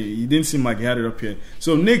 He didn't seem like he had it up here.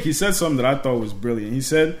 So Nick, he said something that I thought was brilliant. He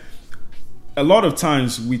said, a lot of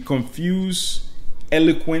times we confuse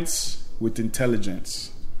eloquence with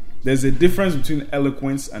intelligence. There's a difference between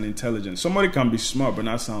eloquence and intelligence. Somebody can be smart but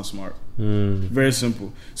not sound smart. Very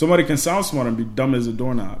simple. Somebody can sound smart and be dumb as a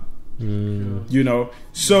doorknob.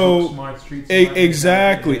 So smart, street smart,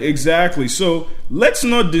 exactly. So let's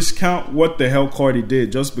not discount what the hell Cardi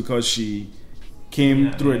did just because she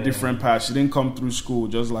came through a different path. She didn't come through school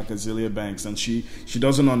just like Azealia Banks, and she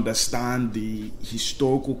doesn't understand the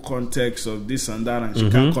historical context of this and that, and she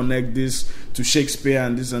can't connect this to Shakespeare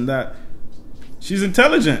and this and that. She's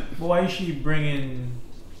intelligent. But why is she bringing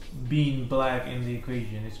being black in the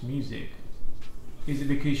equation? It's music. Is it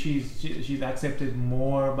because she's accepted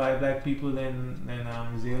more by black people than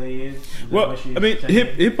Azealia is? Well, I mean,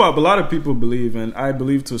 hip hop. A lot of people believe, and I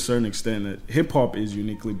believe to a certain extent, that hip hop is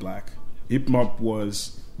uniquely black. Hip hop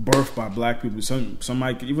was birthed by black people. Some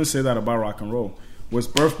might even say that about rock and roll. Was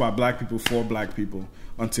birthed by black people for black people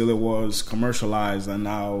until it was commercialized, and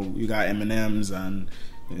now you got M&Ms and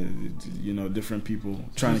different people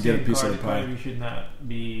trying to get a piece of the pie. Cardi should not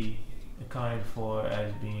be accounted for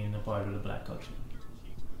as being a part of the black culture.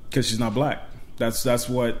 Because she's not black. That's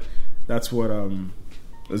what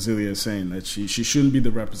Azealia is saying, that she shouldn't be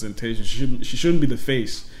the representation. She shouldn't be the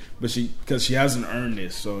face, but because she hasn't earned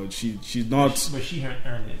this, so she's not. But she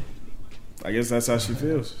earned it. I guess that's how she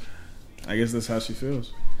feels. I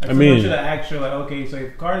mean, should I ask her like, okay, so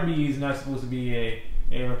if Cardi B is not supposed to be a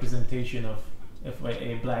representation of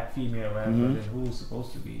a black female rapper, then who's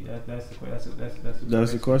supposed to be? That's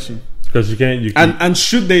the question. Because you can't. And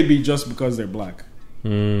should they be just because they're black?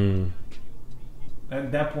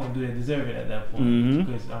 At that point, do they deserve it? At that point,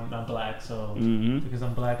 because I'm black, so because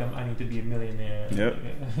I'm black, I need to be a millionaire. Yep.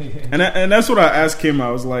 and that's what I asked him. I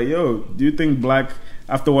was like, "Yo, do you think black?"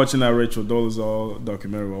 After watching that Rachel Dolezal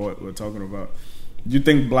documentary, what we're talking about, do you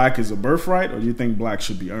think black is a birthright, or do you think black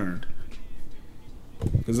should be earned?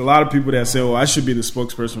 There's a lot of people that say, "Oh, I should be the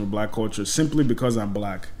spokesperson for black culture simply because I'm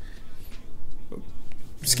black."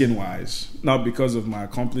 Skin-wise, not because of my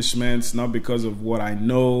accomplishments, not because of what I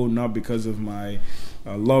know, not because of my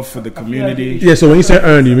love for the community. Yeah, so when you say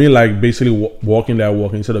earn, you mean like basically walking that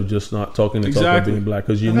walk instead of just not talking the talk of being black?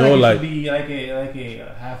 Because you know, like, it should be like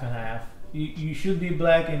a half and half. You should be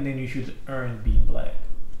black, and then you should earn being black.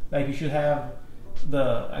 Like you should have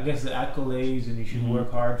the accolades, and you should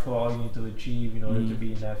work hard for all you need to achieve in order to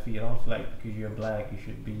be in that field. I don't feel like because you're black, you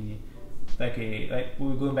should be like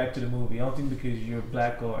we're going back to the movie. I don't think because you're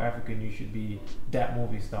black or African, you should be that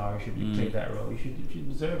movie star. You should be play that role. You should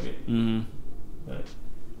deserve it.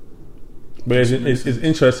 But it's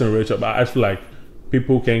interesting, Rachel. But I feel like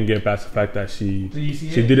people can't get past the fact that she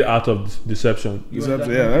did it out of deception. Yeah,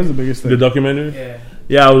 that's the biggest thing. The documentary.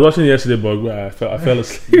 Yeah, I was watching it yesterday, but I fell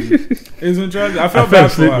asleep. It's interesting. I fell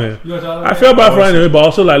asleep, man. I felt bad for anyway, but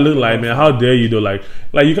also like, look, like, man, how dare you though? Like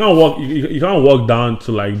you can't walk, you can't walk down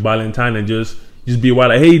to like Valentine and just be wild,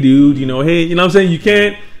 like, hey, dude, hey, you know what I'm saying? You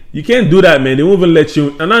can't do that, man. They won't even let you.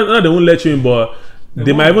 And not they won't let you in, but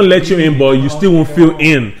they might even let you in, but you still won't feel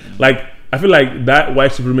in. Like I feel like that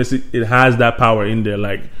white supremacy, it has that power in there,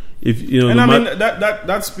 like. If you know, and I mean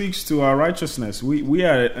that speaks to our righteousness. We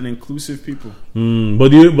are an inclusive people. But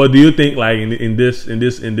do you think like in this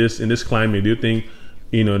climate, do you think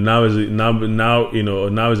now is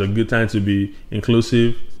a good time to be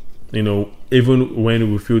inclusive? Even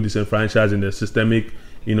when we feel disenfranchised and the systemic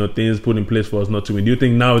things put in place for us not to win. Do you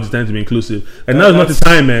think now is the time to be inclusive? And now is not the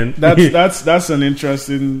time, man. That's an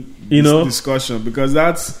interesting discussion, because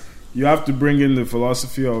you have to bring in the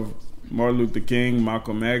philosophy of Martin Luther King,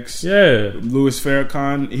 Malcolm X, Louis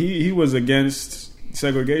Farrakhan. He was against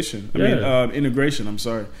segregation. Integration. I'm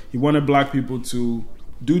sorry. He wanted black people to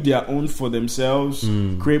do their own for themselves,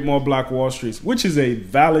 create more black Wall Streets, which is a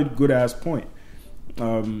valid, good ass point. There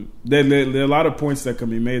are a lot of points that can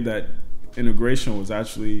be made that integration was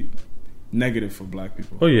actually negative for black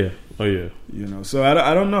people. Oh yeah. So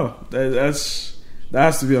I don't know. That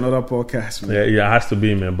has to be another podcast, man. Yeah, it has to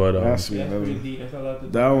be, man. But that's pretty deep. That's a lot to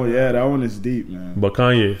that one is deep, man. But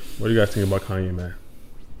Kanye, what do you guys think about Kanye, man?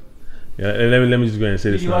 Yeah, let me just go ahead and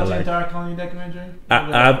say this. Did you watch the entire Kanye documentary?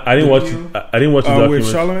 I didn't watch it. I didn't watch the documentary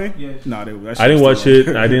with Charlamagne. Yes. No, I didn't watch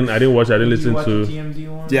it. I didn't watch it. I didn't listen to. The TMZ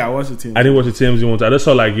one? Yeah, I watched the TMZ. I didn't watch the TMZ one. I just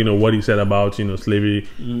saw like what he said about slavery.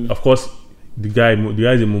 Of course, the guy's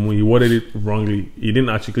in Mumu. He worded it wrongly. He didn't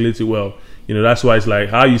articulate it well. That's why it's like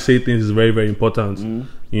how you say things is very, very important.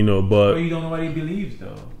 But you don't know what he believes,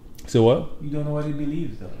 though. Say what? You don't know what he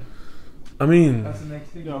believes, though. I mean, that's the next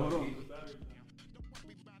thing. Yeah, hold on.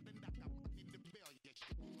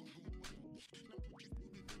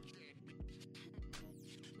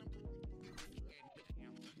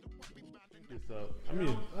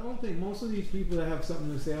 I don't think most of these people that have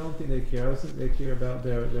something to say, I don't think they care. I think they care about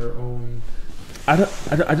their own.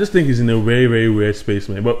 I just think he's in a very, very weird space,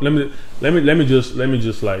 man. But let me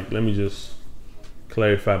just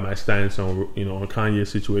clarify my stance on on Kanye's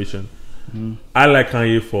situation. I like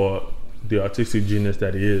Kanye for the artistic genius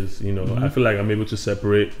that he is. I feel like I'm able to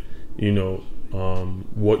separate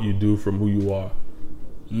what you do from who you are.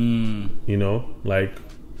 Like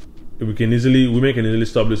women can easily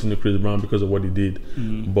stop listening to Chris Brown because of what he did,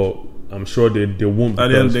 but I'm sure they won't. At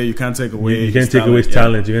the end of the day, you can't take away. You can't take away his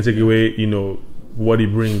talent. You can't take away what he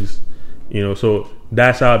brings. So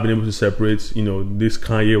that's how I've been able to separate this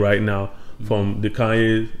Kanye right now from the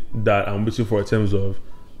Kanye that I'm waiting for in terms of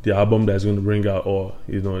the album that's going to bring out, or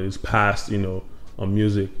his past on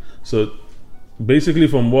music. So basically,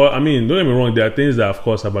 from what don't get me wrong, there are things that of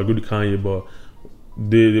course have agreed with Kanye, but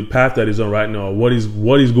the path that he's on right now, what he's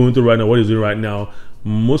going through right now, what he's doing right now,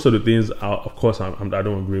 most of the things of course I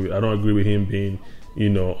don't agree with. I don't agree with him being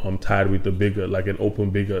I'm tied with the bigot, like an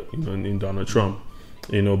open bigot in Donald Trump,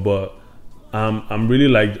 but I'm really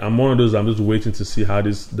like, I'm one of those, I'm just waiting to see how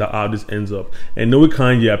this ends up. And knowing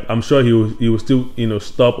Kanye, I'm sure he will still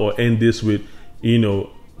stop or end this with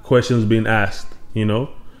questions being asked,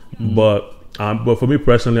 but for me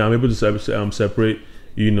personally, I'm able to separate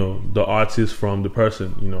the artist from the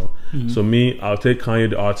person, So me, I'll take Kanye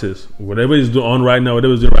the artist. Whatever he's doing right now,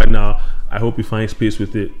 I hope he finds peace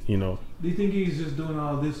with it, Do you think he's just doing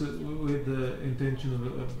all this with the intention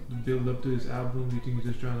of build up to his album? Do you think he's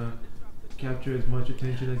just trying to capture as much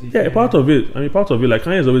attention as he can? Yeah, part of it, like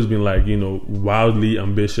Kanye's always been like, wildly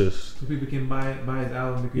ambitious. So people can buy his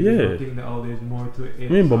album because they don't think that there's more to it.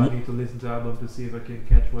 I need to listen to the album to see if I can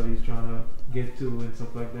catch what he's trying to get to and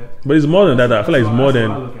stuff like that. But it's more than that. I feel like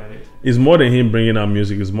it's more than him bringing out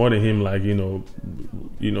music. It's more than him like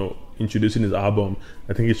introducing his album.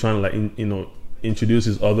 I think he's trying to like introduce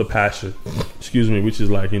his other passion. Which is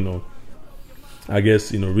like I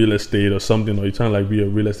guess real estate or something, or you're trying to like be a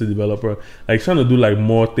real estate developer. Like trying to do like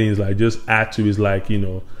more things, like just add to his like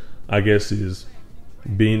I guess his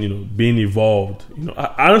being evolved.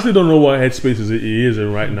 I honestly don't know what headspace he is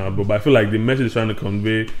in right now, but I feel like the message he's trying to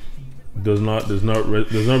convey does not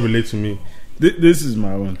relate to me. This is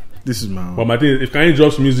my one. But my thing is, if Kanye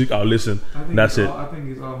drops music, I'll listen. That's it. I think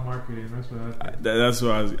it's all marketing. That's what I think. That's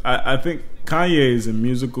what I think. Kanye is a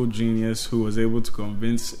musical genius who was able to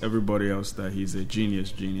convince everybody else that he's a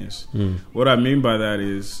genius. What I mean by that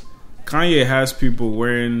is Kanye has people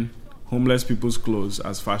wearing homeless people's clothes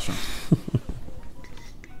as fashion.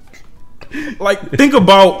 Like, think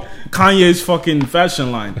about Kanye's fucking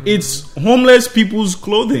fashion line. It's homeless people's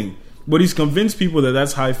clothing, but he's convinced people that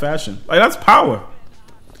that's high fashion. Like, that's power.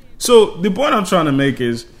 So the point I'm trying to make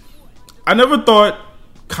is, I never thought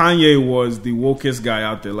Kanye was the wokest guy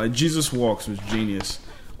out there. Like, Jesus Walks was genius.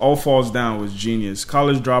 All Falls Down was genius.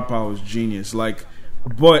 College Dropout was genius. Like,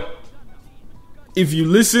 but if you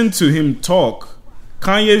listen to him talk,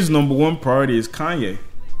 Kanye's number one priority is Kanye.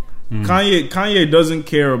 Kanye doesn't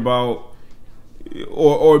care about,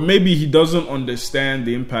 or maybe he doesn't understand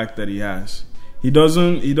the impact that he has. He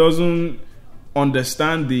doesn't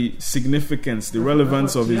understand the significance, the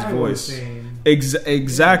relevance of his voice.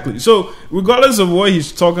 Exactly. So regardless of what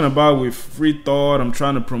he's talking about with free thought, I'm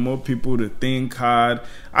trying to promote people to think hard,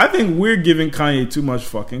 I think we're giving Kanye too much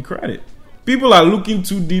fucking credit. People are looking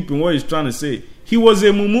too deep in what he's trying to say. He was a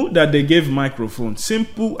mumu that they gave microphone.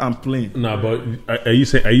 Simple and plain. Nah, but are you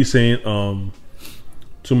saying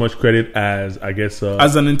too much credit as, I guess,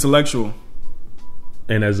 as an intellectual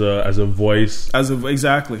and as a voice?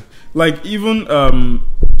 Exactly. Like, even Seun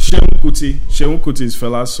Kuti is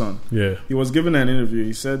Fela's son. Yeah. He was given an interview.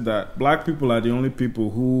 He said that black people are the only people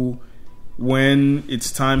who, when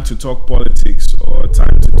it's time to talk politics or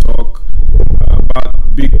time to talk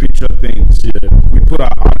about big picture things, we put our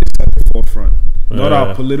artists at the forefront. Not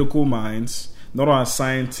our political minds, not our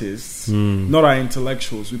scientists, not our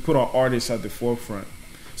intellectuals. We put our artists at the forefront.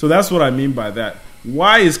 So that's what I mean by that.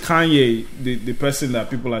 Why is Kanye the person that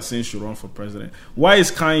people are saying should run for president? Why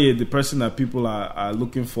is Kanye the person that people are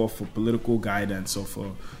looking for political guidance or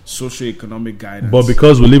for socioeconomic guidance? But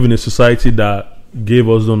because we live in a society that gave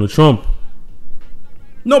us Donald Trump.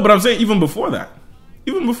 No, but I'm saying even before that.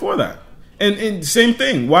 And same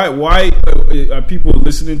thing. Why are people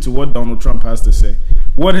listening to what Donald Trump has to say?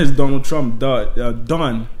 What has Donald Trump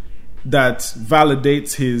done that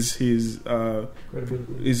validates his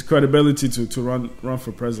credibility to run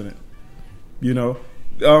for president?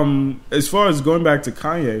 As far as going back to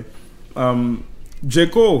Kanye, J.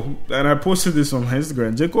 Cole, and I posted this on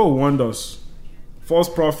Instagram, J. Cole warned us. False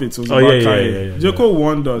Prophets was about Kanye. J. Cole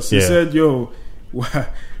warned us. He said,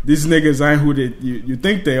 these niggas ain't who you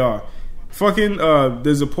think they are. Fucking,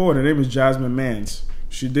 there's a poet, her name is Jasmine Mans.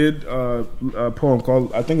 She did a poem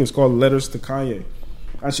called, I think it's called Letters to Kanye.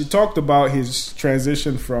 And she talked about his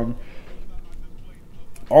transition from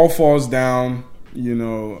All Falls Down,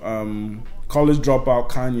 college dropout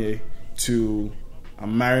Kanye, to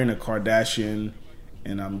I'm marrying a Kardashian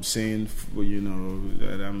and I'm saying,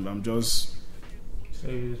 that I'm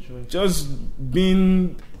just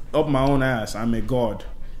being up my own ass. I'm a god.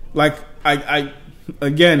 Like, I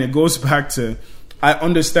again, it goes back to, I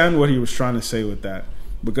understand what he was trying to say with that,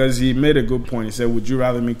 because he made a good point. He said, would you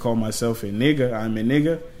rather me call myself a nigga? I'm a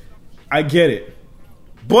nigga. I get it.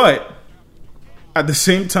 But at the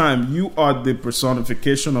same time, you are the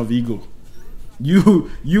personification of ego. You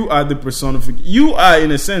are the personification. You are,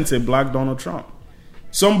 in a sense, a black Donald Trump.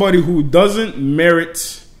 Somebody who doesn't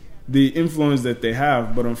merit the influence that they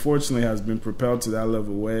have, but unfortunately has been propelled to that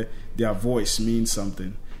level where their voice means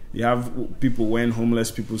something. You have people wearing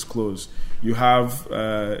homeless people's clothes. You have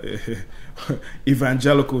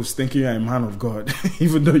evangelicals thinking you're a man of God,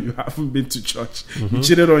 even though you haven't been to church. Mm-hmm. You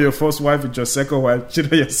cheated on your first wife with your second wife,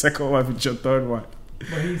 cheated on your second wife with your third wife.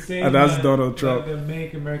 But he's saying and that's Donald Trump. The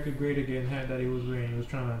Make America Great Again hat that he was wearing, he was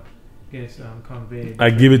trying to get conveyed. I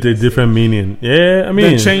give it a different meaning. Yeah, I mean,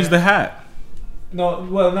 then change the hat. No,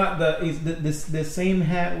 well, not the same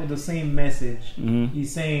hat with the same message. Mm-hmm.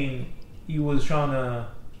 He's saying he was trying to,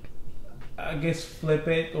 I guess, flip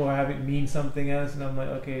it or have it mean something else, and I'm like,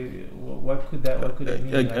 okay, what could it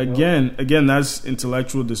mean? Again, that's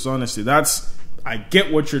intellectual dishonesty. I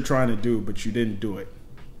get what you're trying to do, but you didn't do it.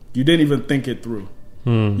 You didn't even think it through.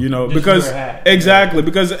 Just because exactly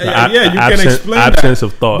because you can explain absence that,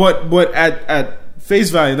 of thought. But at face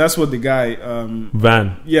value, that's what the guy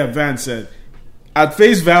Van said. At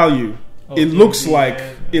face value, it looks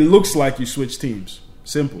like you switch teams.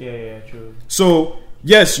 Simple. Yeah, true. So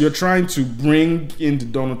yes, you're trying to bring in the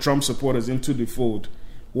Donald Trump supporters into the fold,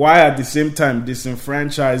 while at the same time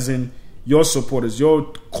disenfranchising your supporters,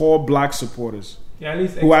 your core black supporters. Yeah, at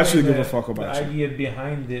least who actually give a fuck about the you. idea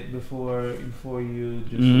behind it before you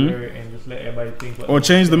just hear it and just let everybody think. Or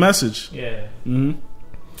change the message. Yeah. Mm-hmm.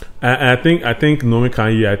 I think knowing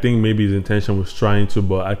Kanye, I think maybe his intention was trying to,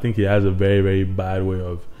 but I think he has a very, very bad way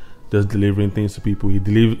of just delivering things to people. He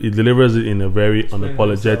delivers it in a very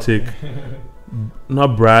unapologetic,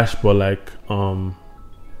 not brash, but like I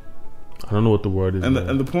don't know what the word is. And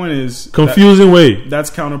the point is confusing way.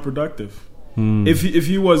 That's counterproductive. If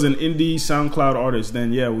he was an indie SoundCloud artist,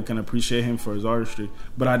 then yeah, we can appreciate him for his artistry.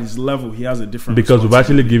 But at his level, he has a different. Because we've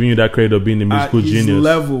actually given you that credit of being a musical genius. At his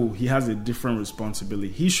level, he has a different responsibility.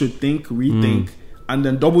 He should think, rethink, and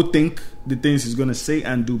then double think the things he's going to say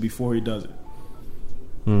and do before he does it.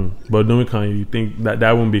 But knowing Kanye, you think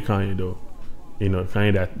that won't be Kanye though. You know,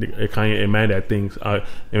 Kanye, a man that thinks. And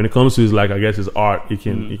when it comes to his, like, I guess his art, he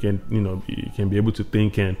can be able to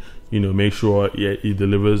think and make sure he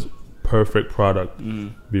delivers perfect product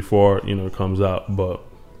before it comes out. But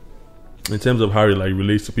in terms of how he like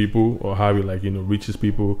relates to people or how he like reaches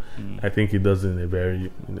people, I think he does it in a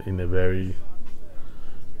very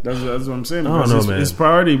That's what I'm saying. I don't know, man. His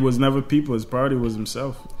priority was never people. His priority was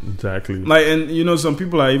himself. Exactly. Like, and some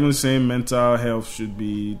people are even saying mental health should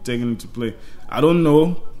be taken into play. I don't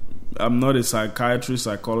know. I'm not a psychiatrist,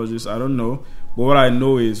 psychologist. I don't know. But what I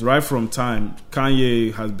know is, right from time,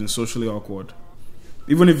 Kanye has been socially awkward.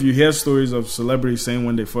 Even if you hear stories of celebrities saying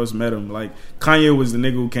when they first met him, like Kanye was the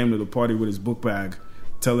nigga who came to the party with his book bag,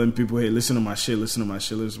 telling people, "Hey, listen to my shit, listen to my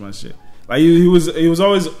shit, listen to my shit." Like he was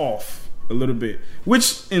always off a little bit,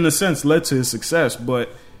 which in a sense led to his success. But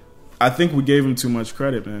I think we gave him too much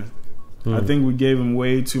credit, man. I think we gave him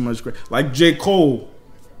way too much credit. Like J. Cole,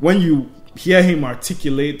 when you hear him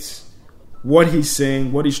articulate what he's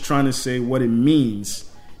saying, what he's trying to say, what it means,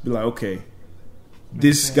 be like, okay,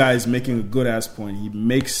 this guy is making a good ass point. He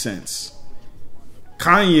makes sense.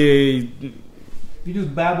 Kanye, he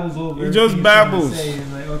just babbles over. He just babbles.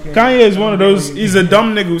 Like, okay, Kanye is one of those. He's a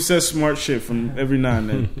dumb nigga who says smart shit from every now and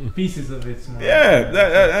then. Pieces of it smart. Yeah,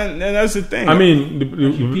 and that's the thing. I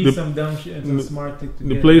mean, some dumb shit into smart thing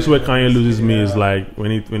together. The place where Kanye loses me is like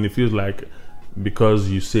when it feels like because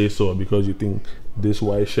you say so, or because you think this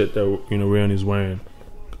white shirt that Rayon is wearing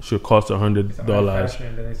should cost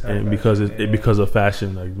 $100, and because of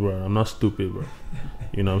fashion, like, bro, I'm not stupid, bro.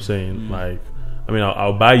 You know what I'm saying? Like, I mean,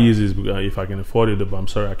 I'll buy Yeezys if I can afford it, but I'm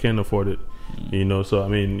sorry, I can't afford it. So I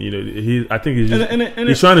mean, I think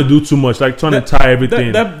he's trying to do too much, like trying to tie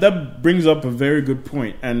everything. That brings up a very good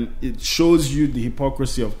point, and it shows you the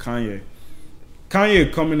hypocrisy of Kanye.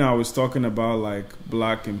 Kanye coming out was talking about like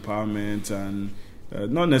black empowerment and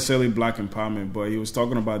not necessarily black empowerment, but he was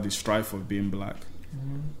talking about the strife of being black.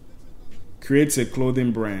 Creates a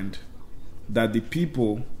clothing brand that the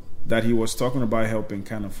people that he was talking about helping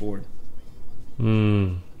can't afford.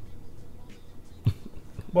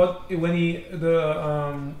 But when he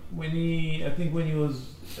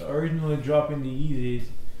was originally dropping the Yeezys,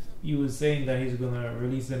 he was saying that he's gonna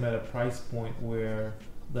release them at a price point where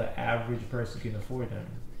the average person can afford them.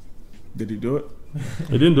 Did he do it?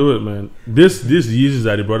 He didn't do it, man. This Yeezys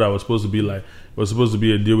that he brought out was supposed to be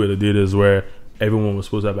a deal with Adidas where everyone was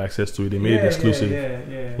supposed to have access to it. They made it exclusive.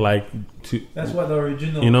 Yeah. Like that's what the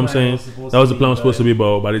original. You know what I'm saying? That was the plan was supposed to be,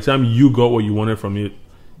 but by the time you got what you wanted from it,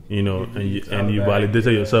 and you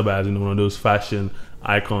validated yourself as one of those fashion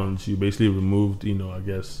icons, you basically removed, I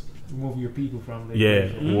guess. Remove your people from there. Yeah,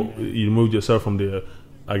 you removed yourself from the.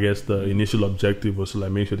 I guess the initial objective was to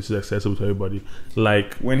like make sure this is accessible to everybody.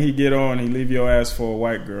 Like when he get on, he leave your ass for a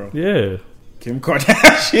white girl. Yeah, Kim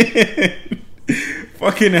Kardashian,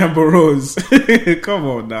 fucking Amber Rose. Come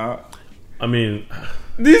on now. I mean,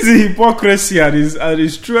 this is hypocrisy at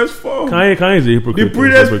its truest form. Kanye is a hypocrite. The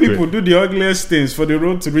prettiest people do the ugliest things for the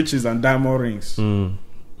road to riches and diamond rings.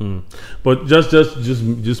 But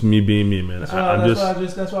just me being me, man. That's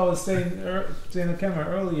what I was saying to Cameron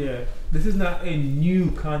earlier. This is not a new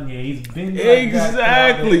Kanye. He's been like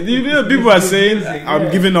exactly. People are saying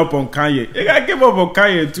I'm giving up on Kanye. I gave up on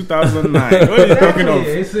Kanye in 2009. What are you talking of?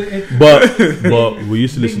 But we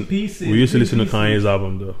used to listen. We used to listen to Kanye's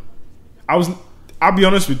album though. I'll be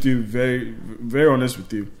honest with you. Very, very honest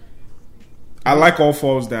with you. I like All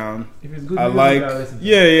Falls Down. If it's good, I like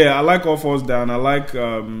I like All Falls Down. I like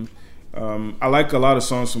a lot of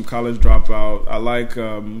songs from College Dropout. I like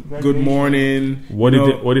Good Morning. What do you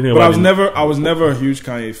think but about I was never a huge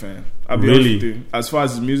Kanye fan. I'll be honest with you. As far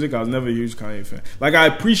as his music, I was never a huge Kanye fan. Like, I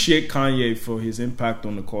appreciate Kanye for his impact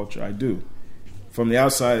on the culture. I do. From the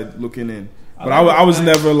outside looking in. But I was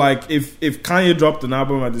never like, if Kanye dropped an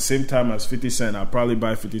album at the same time as 50 Cent, I'd probably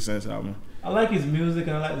buy 50 Cent's album. I like his music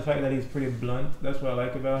and I like the fact that he's pretty blunt. That's what I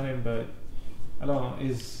like about him. But I don't know.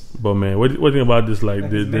 Is But man, what do you think about this? Like,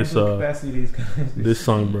 like his this mental capacity, these guys. this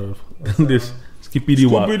song, bro. This Skippity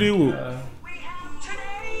Wop. Scooby Doo.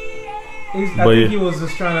 I think he was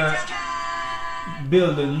just trying to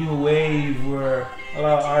build a new wave where a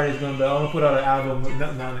lot of artists gonna be, I want to put out an album with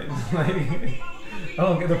nothing on it. Like, I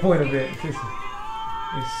don't get the point of it.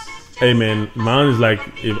 Hey man, mine is like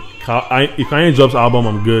if Kanye drops album,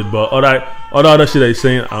 I'm good. But all other shit that he's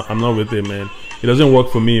saying, I'm not with it, man. It doesn't work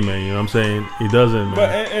for me, man. You know what I'm saying? It doesn't, man. But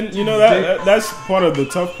and you know that's part of the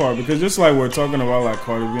tough part, because just like we're talking about like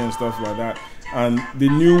Cardi B and stuff like that, and the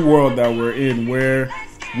new world that we're in, where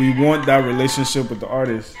we want that relationship with the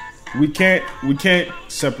artist, we can't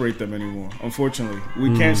separate them anymore. Unfortunately,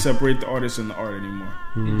 we can't separate the artist and the art anymore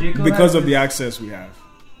because of the access we have.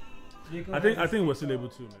 I think we're still able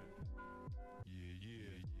to, man.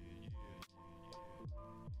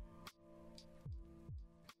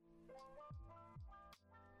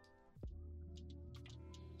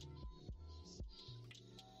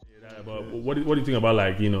 But what do you think about,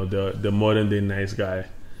 like, you know, the modern day nice guy?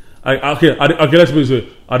 Okay, let's put it this way.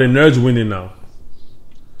 Are the nerds winning now?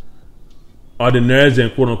 Are the nerds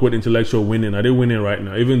and quote unquote intellectual winning? Are they winning right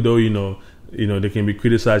now? Even though you know they can be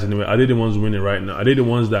criticized anyway. Are they the ones winning right now? Are they the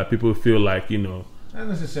ones that people feel like, you know? Not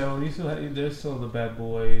necessarily. There's still the bad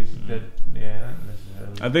boys. That not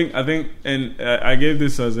necessarily. I think, and I gave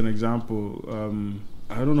this as an example.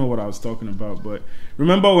 I don't know what I was talking about, but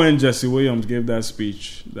remember when Jesse Williams gave that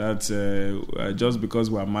speech that just because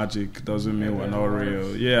we're magic doesn't mean we're not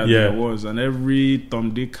real. Yeah, it was, and every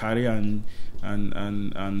Tom, Dick, Harry, and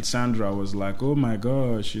Sandra was like, "Oh my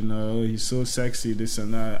gosh, you know, he's so sexy, this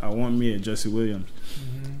and that. I want me a Jesse Williams."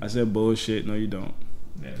 I said, "Bullshit, no, you don't."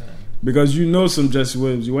 Yeah. Because you know some Jesse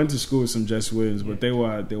Williams. You went to school with some Jesse Williams, but they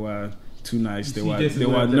were too nice. They were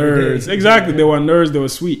nerds. Exactly, they were nerds. They were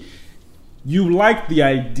sweet. You like the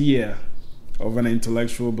idea of an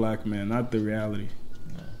intellectual black man, not the reality.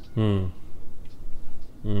 So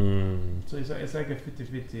it's like a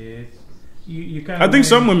 50-50. You kind of. I think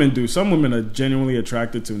some women do. Some women are genuinely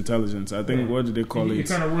attracted to intelligence. I think what do they call it?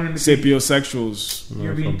 Sapiosexuals.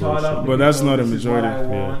 You're being taught up, but that's not a majority. What I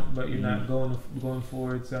want, but you're not going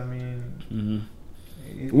forward. So I mean,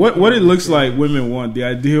 what it looks like women want, the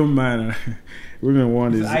ideal man women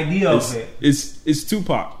want is the idea of it. It's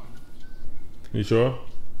Tupac. You sure?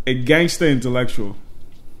 A gangster intellectual.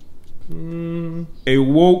 A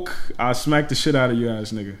woke, I'll smack the shit out of you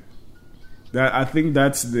ass nigga. I think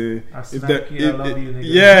that's the. I love you, nigga.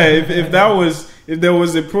 Yeah, if there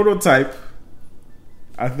was a prototype,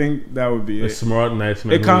 I think that would be a smart, nice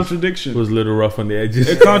man. A contradiction. Who's a little rough on the edges.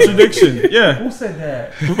 A contradiction. Yeah. Who said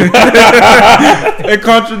that? A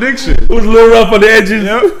contradiction. Who's a little rough on the edges.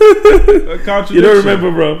 Yep. A contradiction. You don't remember,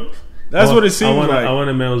 bro? That's what it seems like. I want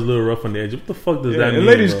a man who's a little rough on the edge. What the fuck does that mean?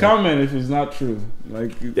 Ladies, comment if it's not true.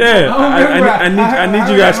 Like, yeah, I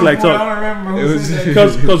need you guys to like talk. I don't remember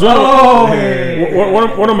because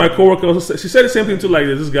one of my coworkers, she said the same thing too. Like,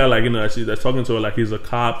 there's this guy, like, you know, that's talking to her like he's a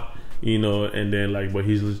cop, you know, and then like, but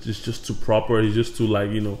he's just too proper. He's just too, like,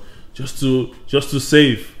 you know, just too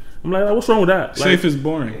safe. I'm like, what's wrong with that? Like, safe is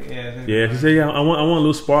boring. Yeah. She said, I want a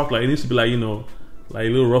little spark. Like, it needs to be like, you know, like a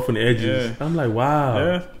little rough on the edges. Yeah. I'm like, wow.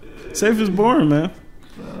 Yeah. Safe is boring, man.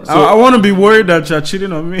 So, I want to be worried that you're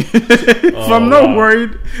cheating on me. If I'm not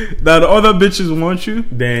worried that other bitches want you,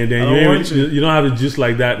 then you don't have the juice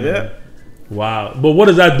like that, man. Yeah. Wow. But what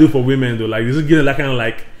does that do for women, though? Like, does it get that kind of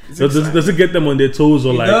like? Does it get them on their toes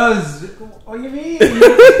or like? It does. What do you mean?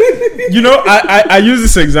 You know, I use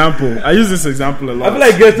this example. I use this example a lot. I feel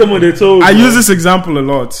like it gets them on their toes. I use this example a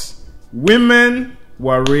lot. Women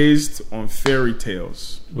were raised on fairy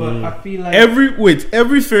tales. But I feel like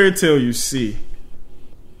every fairy tale you see,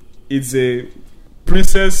 it's a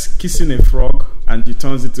princess kissing a frog and he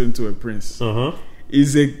turns it into a prince.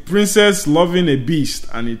 It's a princess loving a beast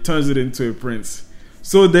and it turns it into a prince.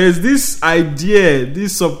 So there's this idea,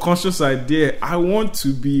 this subconscious idea, I want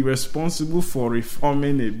to be responsible for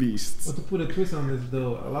reforming a beast. But to put a twist on this,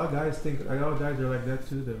 though, a lot of guys are like that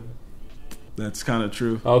too, though. That's kind of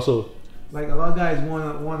true. Also, like, a lot of guys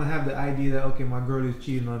want to have the idea that, okay, my girl is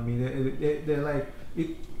cheating on me. They're like,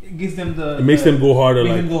 it gives them it makes them go harder.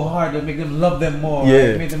 Make them go harder. Make them love them more.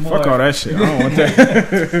 Yeah. Make them fuck all that shit. I don't want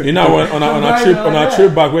that. You know, on our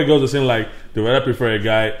trip back, where girls are saying like, they rather prefer a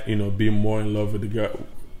guy, you know, being more in love with the girl,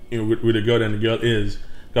 you know, with the girl than the girl is.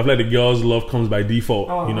 I feel like the girl's love comes by default.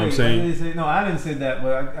 You know what I'm saying? I didn't say that,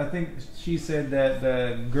 but I think she said that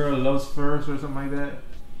the girl loves first or something like that.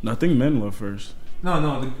 I think men love first.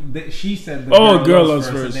 No. She said the girl loves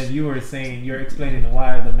first. And then you were saying, you're explaining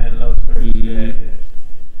why the man loves first. Mm-hmm.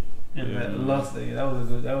 And that lust thing, that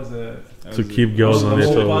was a to keep girls on their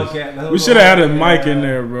toes. We should have had a mic in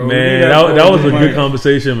there, bro. Man, that was a good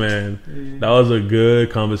conversation, man. That was a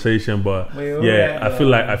good conversation, but I feel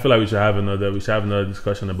like we should have another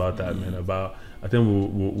discussion about that, man. About I think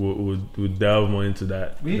we'll delve more into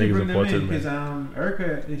that. We need to bring them in because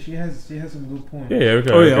Erica, she has some good points. Yeah, Erica.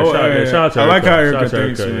 Shout out to Erica. I like how Erica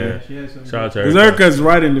thinks, man. Yeah, she has some. Shout out to Erica. Because Erica's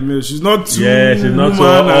right in the middle. She's not too. Yeah, she's not too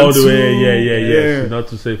all the way. Yeah. She's not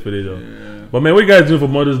too safe for it though. Yeah. But man, what you guys doing for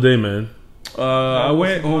Mother's Day, man? I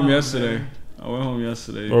went home yesterday.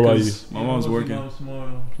 What about you? My mom's working. Your mom's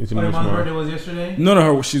birthday was yesterday?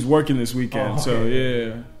 No, she's working this weekend. So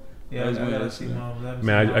yeah. Yeah, I gotta see mom.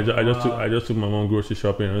 Man, I just took my mom grocery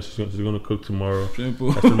shopping and she's gonna cook tomorrow.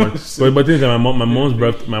 Simple. But the thing is that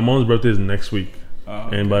my mom's birthday is next week.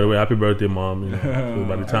 Okay. And by the way, happy birthday, mom! You know, so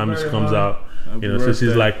by the time this comes out, so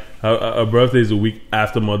she's like, her birthday is a week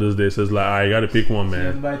after Mother's Day, so it's like, I gotta pick one,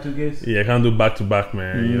 man. So buy 2 gifts. Yeah, I can't do back to back,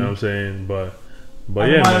 man. You know what I'm saying? But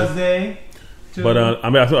yeah, Mother's Day. But I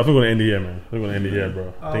think we're gonna end the year, man. We're gonna end the year,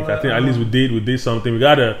 bro. I think at least we did something.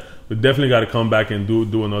 We definitely got to come back and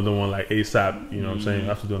do another one like ASAP. You know what I'm saying? We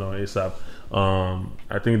have to do another ASAP.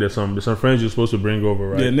 I think there's some friends you're supposed to bring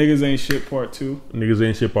over, right? Yeah, Niggas Ain't Shit Part 2. Niggas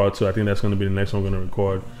Ain't Shit Part 2. I think that's going to be the next one we're going to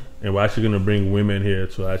record. And we're actually going to bring women here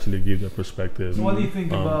to actually give their perspective. So what do you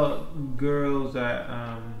think about girls that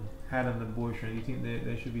had an abortion? Do you think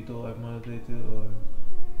they should be told like Mother's Day too? Or?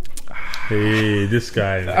 Hey, this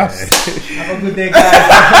guy, man. Have a good day,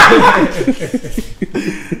 guys.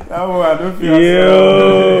 I don't feel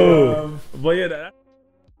Yo. But yeah, that.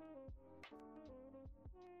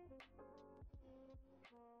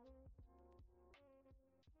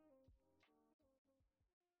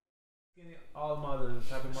 All mothers,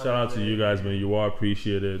 happy Mother's Shout out to Day. you guys, man. You are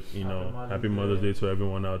appreciated. You know, happy Mother's Day to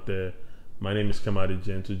everyone out there. My name is Kema the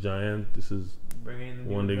Gentle Giant. This is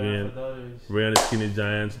one again. Ray the Skinny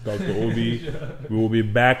Giants, Dr. Obi. We will be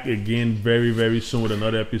back again very, very soon with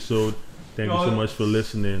another episode. Thank you so much for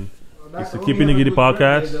listening. It's the Keeping It Giddy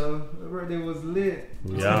podcast. The birthday was lit.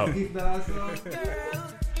 We out. Girl,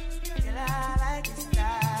 I like this.